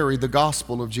who carry the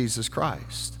gospel of Jesus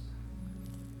Christ.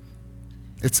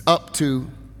 It's up to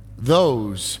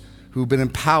those who've been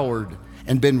empowered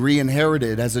and been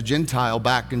re-inherited as a Gentile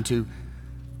back into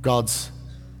God's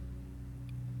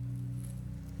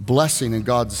blessing and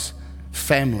God's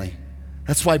family.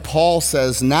 That's why Paul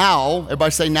says now,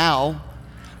 everybody say now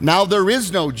there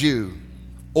is no Jew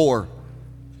or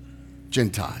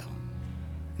Gentile.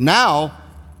 Now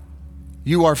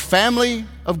you are family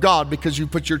of God because you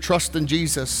put your trust in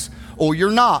Jesus, or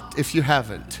you're not if you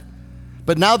haven't.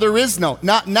 But now there is not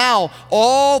now,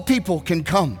 all people can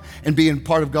come and be in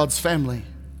part of God's family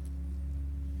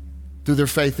through their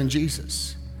faith in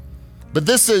Jesus. But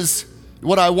this is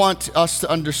what I want us to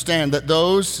understand, that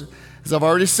those, as I've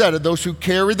already said, those who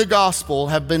carry the gospel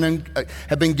have been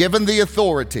given the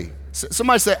authority.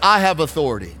 Somebody say, I have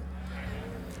authority.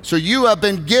 So you have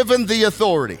been given the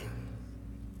authority.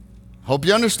 Hope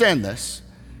you understand this.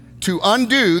 To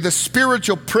undo the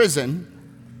spiritual prison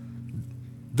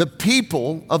the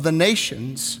people of the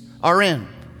nations are in.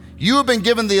 You have been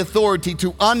given the authority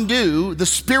to undo the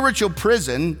spiritual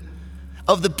prison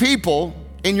of the people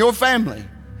in your family,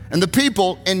 and the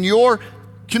people in your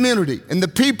community, and the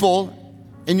people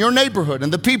in your neighborhood,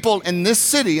 and the people in this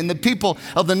city, and the people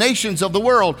of the nations of the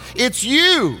world. It's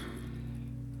you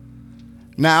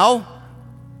now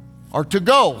are to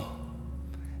go,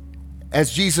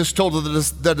 as Jesus told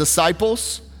the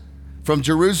disciples, from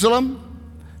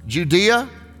Jerusalem, Judea,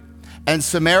 and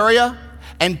Samaria,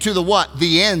 and to the what?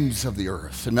 The ends of the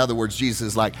earth. In other words, Jesus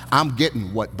is like, I'm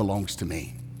getting what belongs to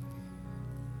me.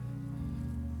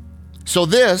 So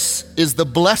this is the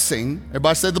blessing.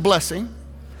 Everybody say the blessing.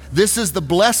 This is the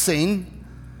blessing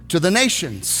to the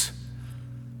nations.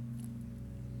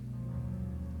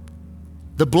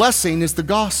 The blessing is the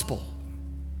gospel.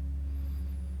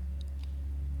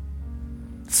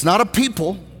 It's not a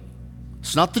people.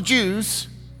 It's not the Jews.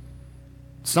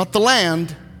 It's not the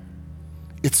land.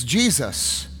 It's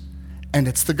Jesus, and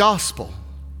it's the gospel.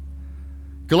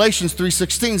 Galatians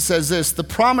 3:16 says this, the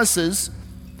promises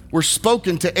were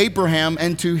spoken to Abraham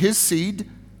and to his seed.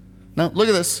 Now, look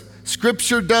at this.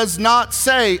 Scripture does not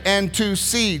say, and to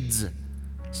seeds.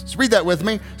 Let's read that with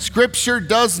me. Scripture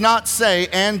does not say,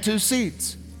 and to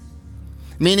seeds,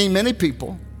 meaning many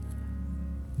people,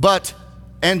 but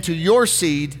and to your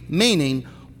seed, meaning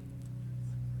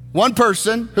one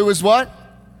person who is what?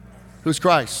 Who's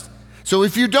Christ. So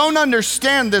if you don't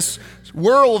understand this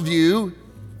worldview,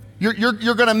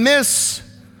 you're going to miss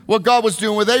what God was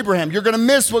doing with Abraham. You're going to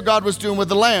miss what God was doing with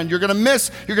the land. You're going to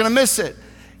miss it.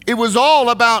 It was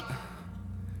all about,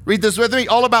 read this with me,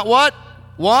 all about what?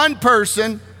 One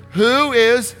person who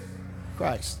is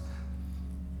Christ.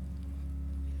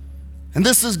 And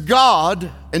this is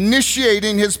God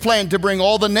initiating his plan to bring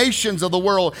all the nations of the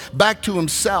world back to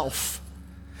himself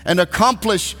and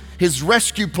accomplish his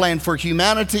rescue plan for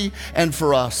humanity and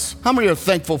for us. How many are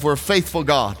thankful for a faithful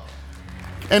God?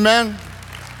 Amen.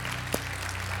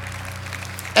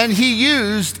 And he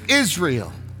used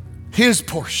Israel, his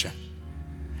portion,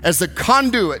 as the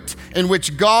conduit in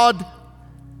which God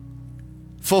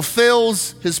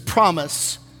fulfills his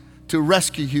promise to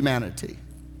rescue humanity.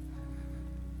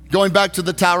 Going back to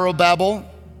the Tower of Babel,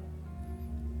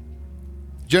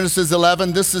 Genesis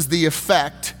 11, this is the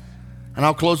effect, and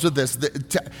I'll close with this.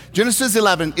 Genesis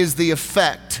 11 is the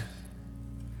effect,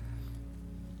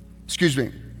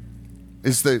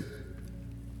 is the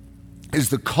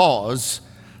cause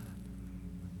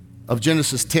of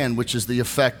Genesis 10, which is the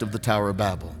effect of the Tower of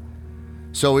Babel.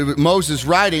 So Moses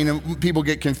writing, and people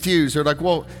get confused. They're like,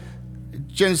 well,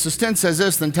 Genesis 10 says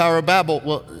this, then Tower of Babel.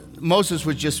 Well, Moses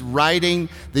was just writing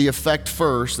the effect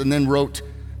first and then wrote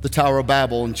the Tower of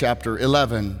Babel in chapter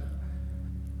 11.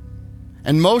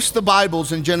 And most of the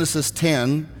Bibles in Genesis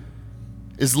 10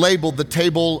 is labeled the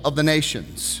Table of the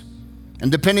Nations.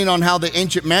 And depending on how the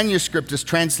ancient manuscript is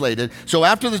translated, so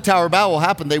after the Tower of Babel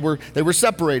happened, they were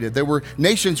separated.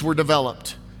 Nations were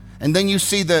developed. And then you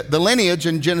see the lineage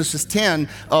in Genesis 10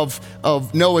 of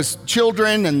Noah's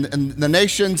children and the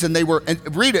nations, and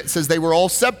read it says they were all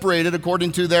separated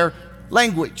according to their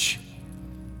language.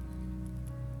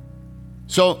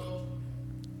 So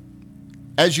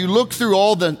as you look through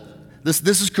all this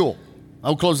is cool.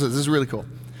 I'll close this is really cool.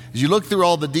 As you look through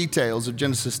all the details of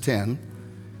Genesis 10,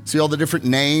 see all the different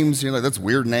names, that's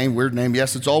weird name.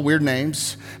 Yes, it's all weird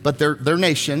names, but they're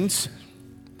nations.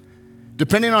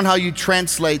 Depending on how you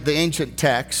translate the ancient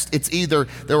text, it's either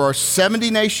there are 70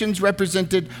 nations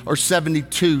represented or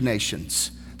 72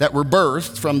 nations that were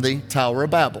birthed from the Tower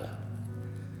of Babel.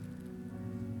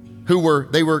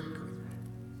 They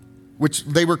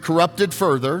were corrupted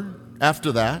further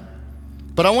after that.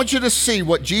 But I want you to see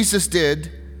what Jesus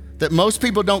did that most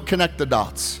people don't connect the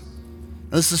dots.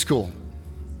 Now, this is cool.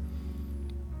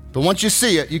 But once you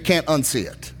see it, you can't unsee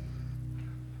it.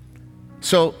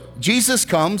 So Jesus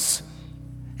comes.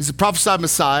 He's a prophesied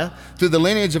Messiah through the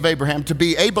lineage of Abraham to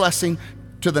be a blessing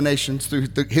to the nations through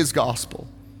his gospel.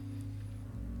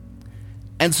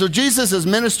 And so Jesus is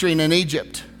ministering in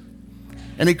Egypt,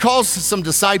 and he calls some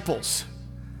disciples.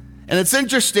 And it's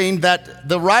interesting that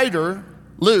the writer,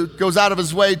 Luke, goes out of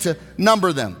his way to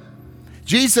number them.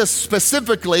 Jesus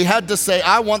specifically had to say,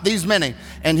 I want these many,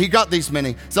 and he got these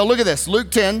many. So look at this. Luke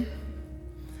 10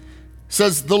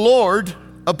 says, the Lord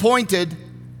appointed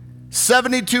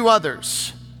 72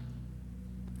 others,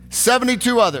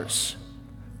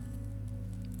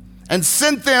 and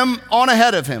sent them on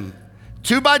ahead of him,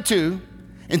 2 by 2,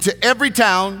 into every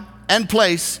town and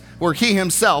place where he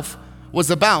himself was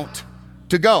about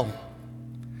to go.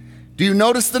 Do you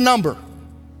notice the number?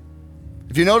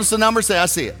 If you notice the number, say, I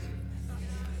see it.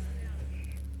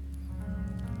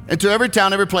 Into every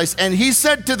town, every place. And he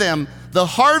said to them, the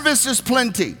harvest is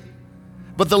plenty,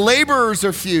 but the laborers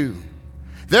are few.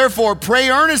 Therefore, pray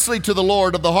earnestly to the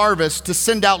Lord of the harvest to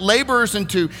send out laborers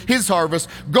into his harvest.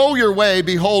 Go your way.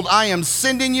 Behold, I am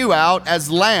sending you out as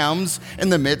lambs in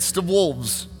the midst of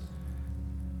wolves.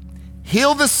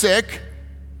 Heal the sick.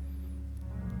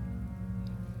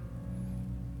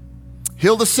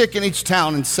 Heal the sick in each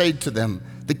town and say to them,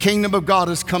 the kingdom of God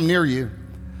has come near you.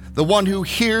 The one who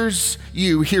hears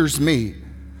you hears me.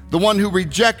 The one who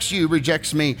rejects you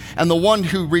rejects me. And the one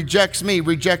who rejects me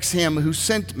rejects him who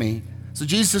sent me. So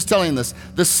Jesus is telling this.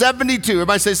 The 72,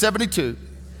 everybody say 72,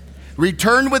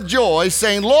 returned with joy,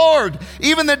 saying, Lord,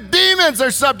 even the demons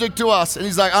are subject to us. And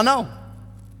he's like, I know,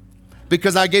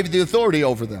 because I gave you the authority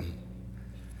over them.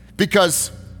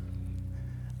 Because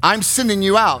I'm sending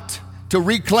you out to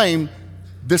reclaim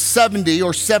the 70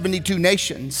 or 72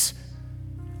 nations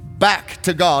back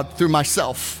to God through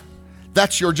myself.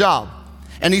 That's your job.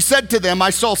 And he said to them, I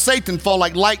saw Satan fall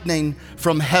like lightning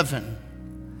from heaven.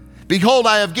 Behold,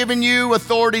 I have given you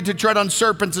authority to tread on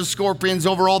serpents and scorpions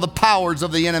over all the powers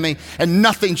of the enemy, and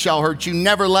nothing shall hurt you.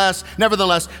 Nevertheless,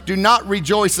 do not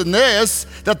rejoice in this,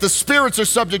 that the spirits are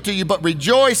subject to you, but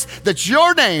rejoice that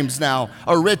your names now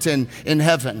are written in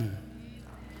heaven.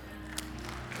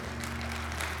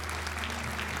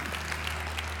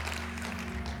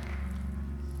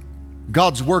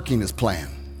 God's working his plan.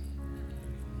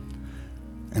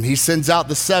 And he sends out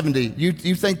the 70.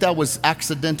 You think that was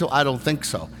accidental? I don't think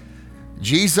so.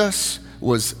 Jesus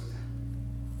was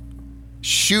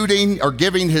shooting or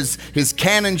giving his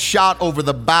cannon shot over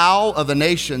the bow of the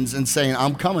nations and saying,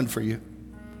 I'm coming for you.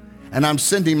 And I'm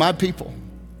sending my people.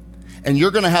 And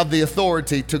you're going to have the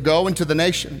authority to go into the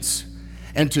nations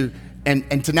and to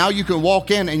now you can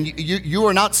walk in, and you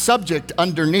are not subject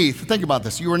underneath. Think about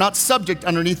this. You are not subject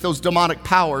underneath those demonic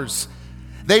powers.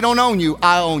 They don't own you.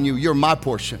 I own you. You're my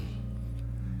portion.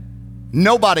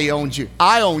 Nobody owns you.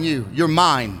 I own you. You're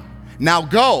mine. Now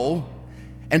go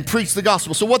and preach the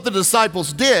gospel. So what the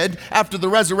disciples did after the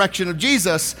resurrection of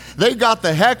Jesus, they got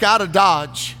the heck out of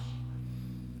Dodge.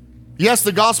 Yes,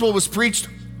 the gospel was preached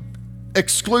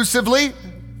exclusively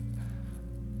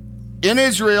in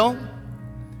Israel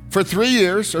for 3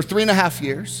 years or 3.5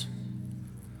 years.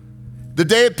 The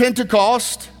day of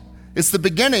Pentecost is the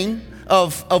beginning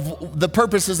of the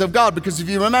purposes of God, because if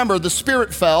you remember, the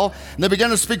Spirit fell and they began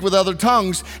to speak with other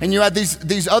tongues, and you had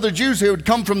these other Jews who had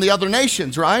come from the other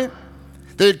nations, right?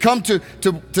 They had come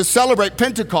to celebrate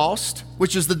Pentecost,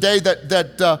 which is the day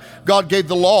that God gave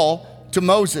the law to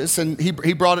Moses, and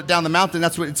he brought it down the mountain.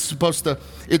 That's what it's supposed to,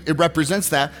 it represents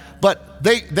that. But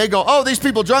they go, oh, these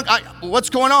people drunk, what's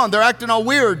going on? They're acting all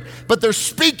weird, but they're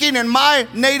speaking in my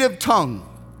native tongue.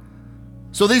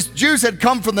 So these Jews had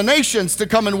come from the nations to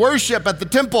come and worship at the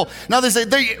temple. Now they say,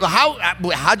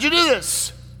 how'd you do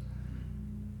this?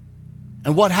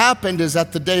 And what happened is,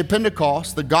 at the day of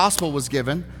Pentecost, the gospel was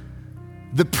given.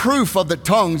 The proof of the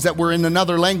tongues that were in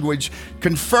another language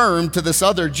confirmed to this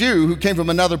other Jew who came from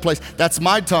another place, that's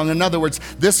my tongue. In other words,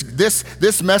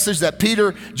 this message that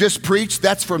Peter just preached,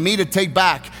 that's for me to take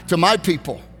back to my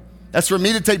people. That's for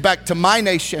me to take back to my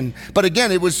nation. But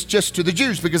again, it was just to the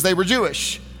Jews because they were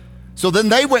Jewish. So then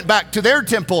they went back to their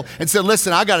temple and said,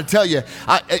 listen, I got to tell you,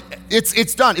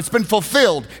 it's done. It's been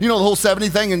fulfilled. You know the whole 70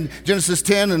 thing in Genesis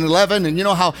 10 and 11, and you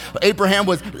know how Abraham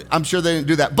was, I'm sure they didn't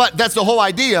do that. But that's the whole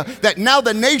idea, that now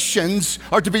the nations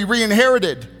are to be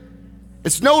re-inherited.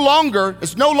 It's no longer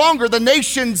the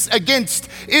nations against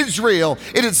Israel.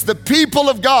 It is the people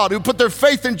of God who put their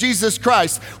faith in Jesus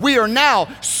Christ. We are now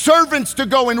servants to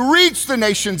go and reach the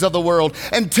nations of the world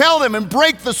and tell them and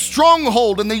break the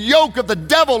stronghold and the yoke of the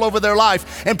devil over their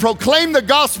life and proclaim the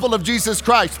gospel of Jesus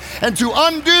Christ and to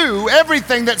undo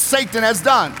everything that Satan has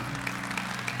done.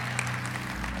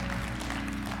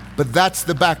 But that's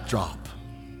the backdrop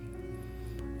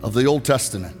of the Old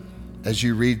Testament as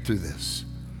you read through this.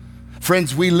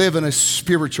 Friends, we live in a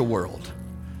spiritual world.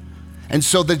 And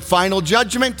so the final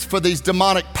judgment for these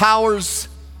demonic powers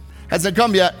hasn't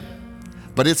come yet,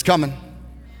 but it's coming.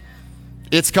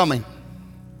 It's coming.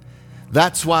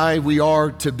 That's why we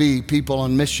are to be people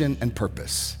on mission and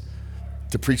purpose,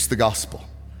 to preach the gospel,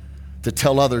 to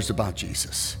tell others about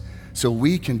Jesus, so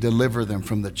we can deliver them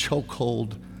from the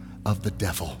chokehold of the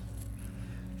devil.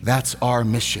 That's our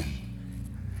mission.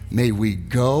 May we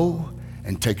go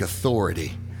and take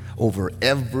authority over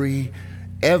every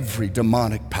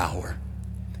demonic power.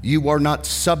 You are not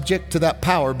subject to that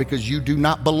power because you do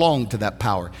not belong to that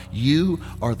power. You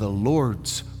are the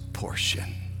Lord's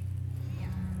portion.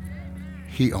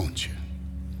 He owns you.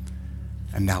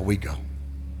 And now we go.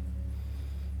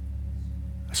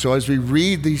 So as we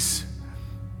read these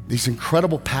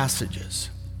incredible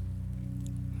passages,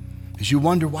 as you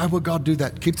wonder, why would God do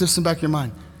that? Keep this in the back of your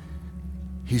mind.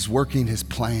 He's working his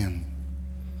plan.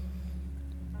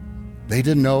 They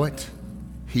didn't know it.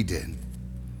 He did.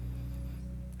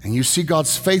 And you see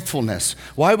God's faithfulness.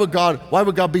 Why would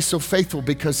God be so faithful?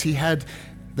 Because he had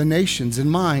the nations in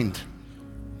mind.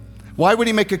 Why would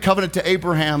he make a covenant to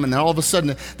Abraham and then all of a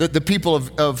sudden the people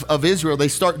of Israel,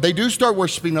 they do start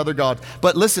worshiping other gods.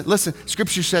 But listen,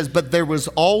 Scripture says, but there was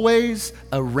always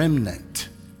a remnant.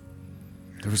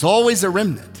 There was always a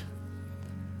remnant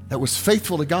that was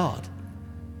faithful to God.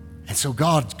 And so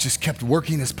God just kept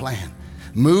working his plan,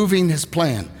 moving his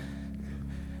plan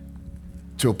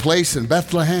to a place in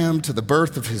Bethlehem, to the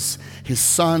birth of his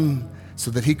son,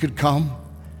 so that he could come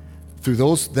through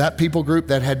that people group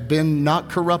that had been not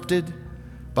corrupted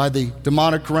by the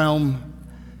demonic realm.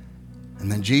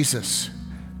 And then Jesus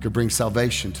could bring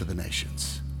salvation to the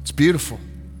nations. It's beautiful.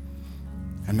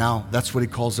 And now that's what he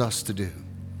calls us to do.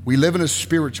 We live in a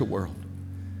spiritual world.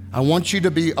 I want you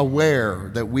to be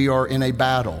aware that we are in a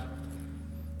battle.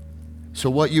 So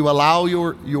what you allow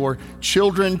your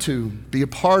children to be a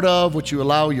part of, what you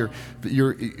allow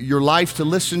your life to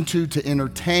listen to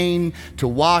entertain, to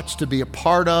watch, to be a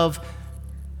part of,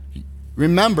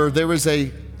 remember there is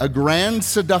a grand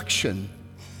seduction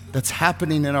that's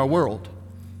happening in our world.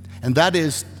 And that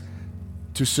is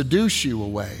to seduce you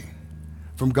away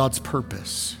from God's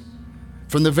purpose.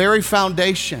 From the very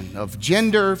foundation of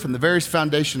gender, from the very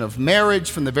foundation of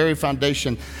marriage, from the very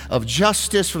foundation of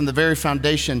justice, from the very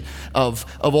foundation of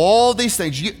all these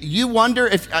things. You wonder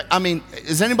if,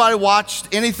 has anybody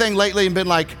watched anything lately and been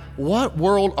like, what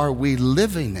world are we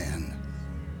living in?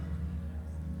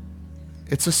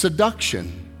 It's a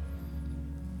seduction,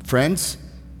 friends,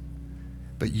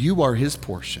 but you are his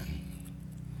portion.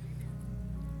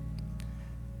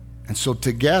 And so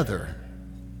together,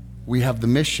 we have the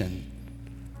mission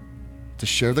to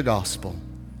share the gospel,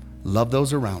 love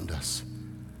those around us,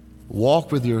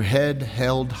 walk with your head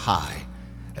held high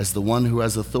as the one who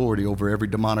has authority over every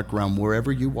demonic realm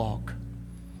wherever you walk.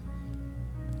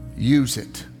 Use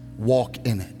it, walk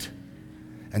in it,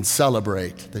 and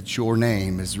celebrate that your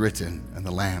name is written in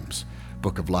the Lamb's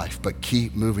book of life. But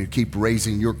keep moving, keep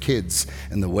raising your kids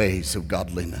in the ways of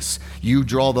godliness. You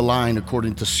draw the line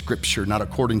according to Scripture, not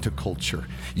according to culture.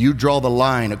 You draw the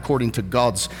line according to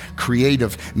God's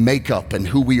creative makeup and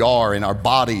who we are in our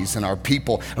bodies and our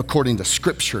people, according to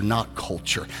Scripture, not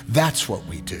culture. That's what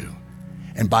we do.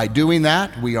 And by doing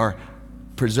that, we are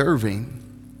preserving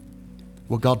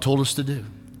what God told us to do,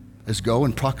 is go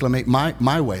and proclamate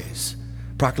my ways,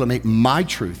 proclamate my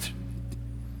truth.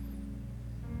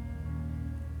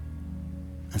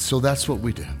 And so that's what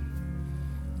we do.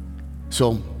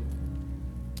 So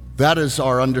that is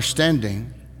our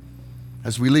understanding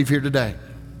as we leave here today.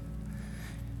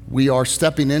 We are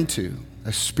stepping into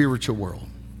a spiritual world.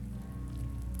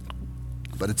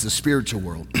 But it's a spiritual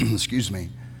world, excuse me,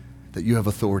 that you have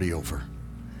authority over.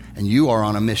 And you are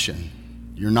on a mission.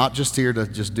 You're not just here to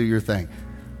just do your thing.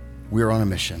 We're on a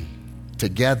mission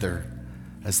together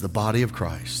as the body of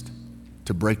Christ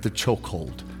to break the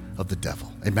chokehold of the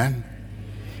devil. Amen?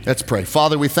 Let's pray.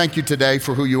 Father, we thank you today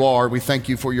for who you are. We thank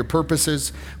you for your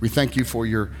purposes. We thank you for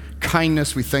your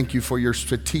kindness. We thank you for your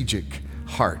strategic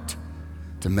heart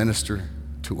to minister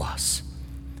to us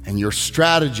and your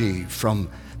strategy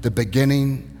from the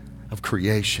beginning of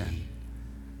creation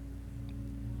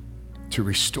to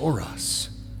restore us,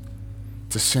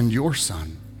 to send your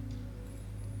Son.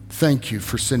 Thank you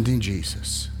for sending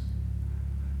Jesus.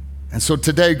 And so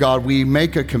today, God, we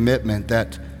make a commitment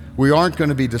that we aren't going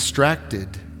to be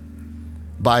distracted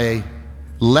by a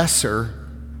lesser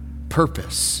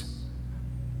purpose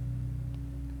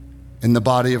in the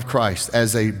body of Christ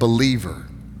as a believer.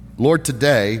 Lord,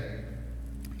 today,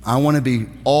 I want to be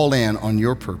all in on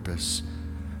your purpose,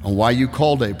 on why you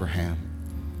called Abraham,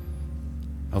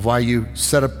 of why you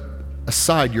set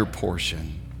aside your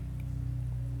portion.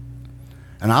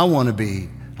 And I want to be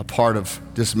a part of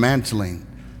dismantling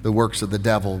the works of the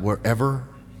devil wherever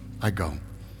I go.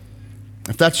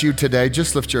 If that's you today,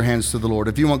 just lift your hands to the Lord.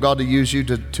 If you want God to use you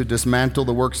to dismantle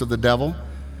the works of the devil,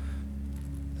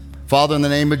 Father, in the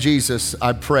name of Jesus,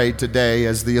 I pray today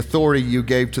as the authority you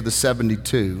gave to the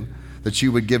 72, that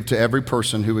you would give to every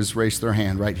person who has raised their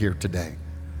hand right here today.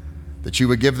 That you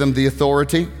would give them the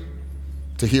authority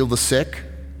to heal the sick,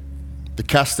 to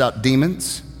cast out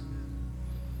demons.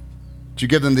 That you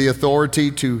give them the authority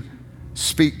to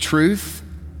speak truth.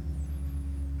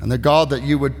 And that God, that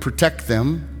you would protect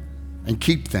them and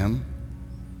keep them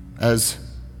as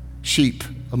sheep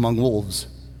among wolves.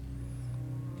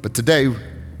 But today,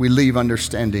 we leave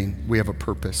understanding we have a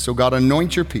purpose. So God,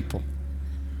 anoint your people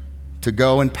to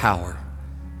go in power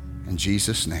in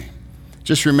Jesus' name.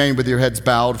 Just remain with your heads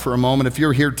bowed for a moment. If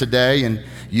you're here today and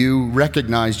you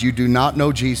recognize you do not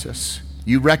know Jesus,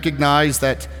 you recognize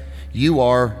that you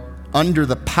are under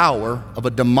the power of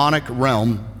a demonic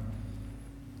realm,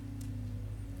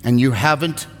 and you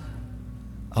haven't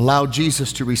allowed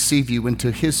Jesus to receive you into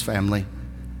his family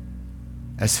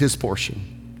as his portion.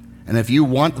 And if you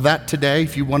want that today,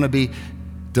 if you want to be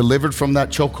delivered from that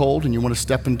chokehold and you want to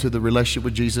step into the relationship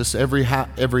with Jesus, every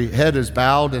head is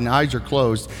bowed and eyes are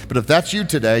closed. But if that's you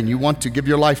today and you want to give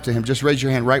your life to him, just raise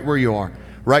your hand right where you are.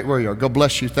 Right where you are. God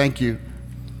bless you. Thank you.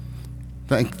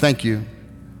 Thank you.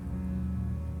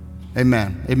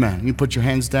 Amen. Amen. You put your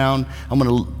hands down. I'm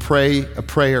going to pray a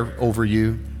prayer over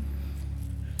you.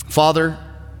 Father,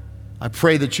 I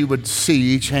pray that you would see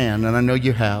each hand, and I know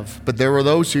you have, but there were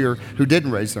those here who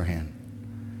didn't raise their hand.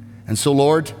 And so,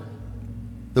 Lord,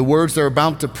 the words they're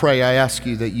about to pray, I ask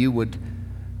you that you would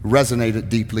resonate it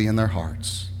deeply in their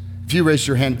hearts. If you raise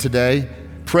your hand today,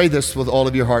 pray this with all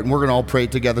of your heart, and we're going to all pray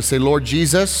it together. Say, Lord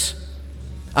Jesus,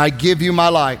 I give you my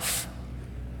life.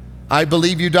 I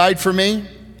believe you died for me.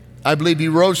 I believe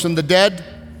you rose from the dead.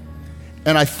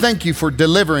 And I thank you for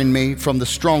delivering me from the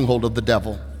stronghold of the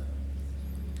devil.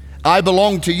 I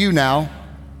belong to you now.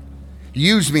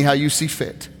 Use me how you see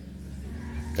fit.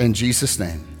 In Jesus'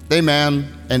 name, amen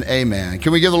and amen.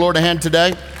 Can we give the Lord a hand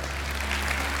today?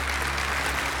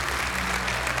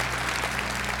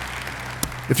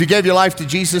 If you gave your life to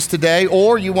Jesus today,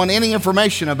 or you want any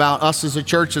information about us as a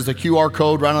church, there's a QR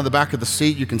code right on the back of the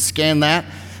seat. You can scan that.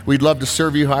 We'd love to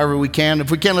serve you however we can. If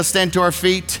we can, let's stand to our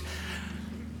feet.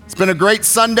 It's been a great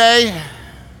Sunday.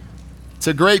 It's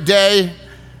a great day.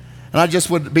 And I just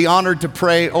would be honored to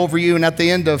pray over you. And at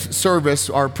the end of service,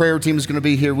 our prayer team is going to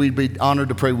be here. We'd be honored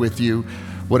to pray with you,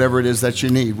 whatever it is that you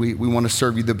need. We want to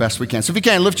serve you the best we can. So if you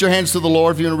can, lift your hands to the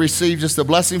Lord. If you want to receive just a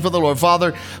blessing for the Lord.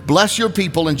 Father, bless your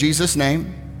people in Jesus'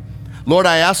 name. Lord,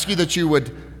 I ask you that you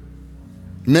would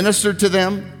minister to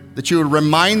them, that you would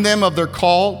remind them of their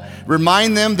call,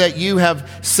 remind them that you have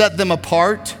set them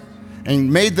apart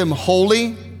and made them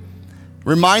holy.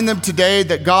 Remind them today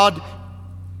that, God,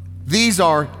 these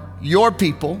are your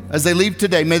people. As they leave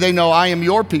today, may they know I am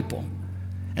your people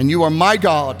and you are my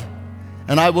God,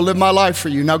 and I will live my life for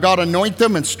you. Now, God, anoint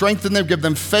them and strengthen them, give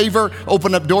them favor,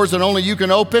 open up doors that only you can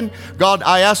open. God,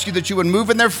 I ask you that you would move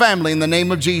in their family in the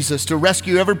name of Jesus to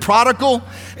rescue every prodigal,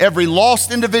 every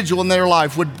lost individual in their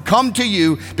life would come to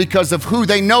you because of who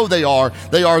they know they are.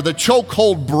 They are the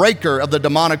chokehold breaker of the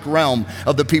demonic realm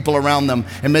of the people around them.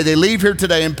 And may they leave here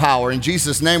today in power. In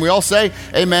Jesus' name, we all say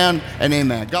amen and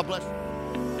amen. God bless you.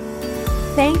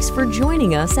 Thanks for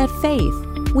joining us at Faith.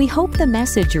 We hope the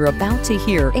message you're about to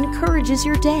hear encourages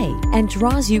your day and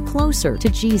draws you closer to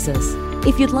Jesus.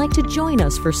 If you'd like to join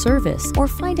us for service or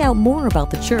find out more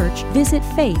about the church, visit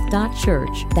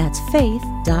faith.church. That's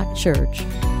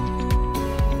faith.church.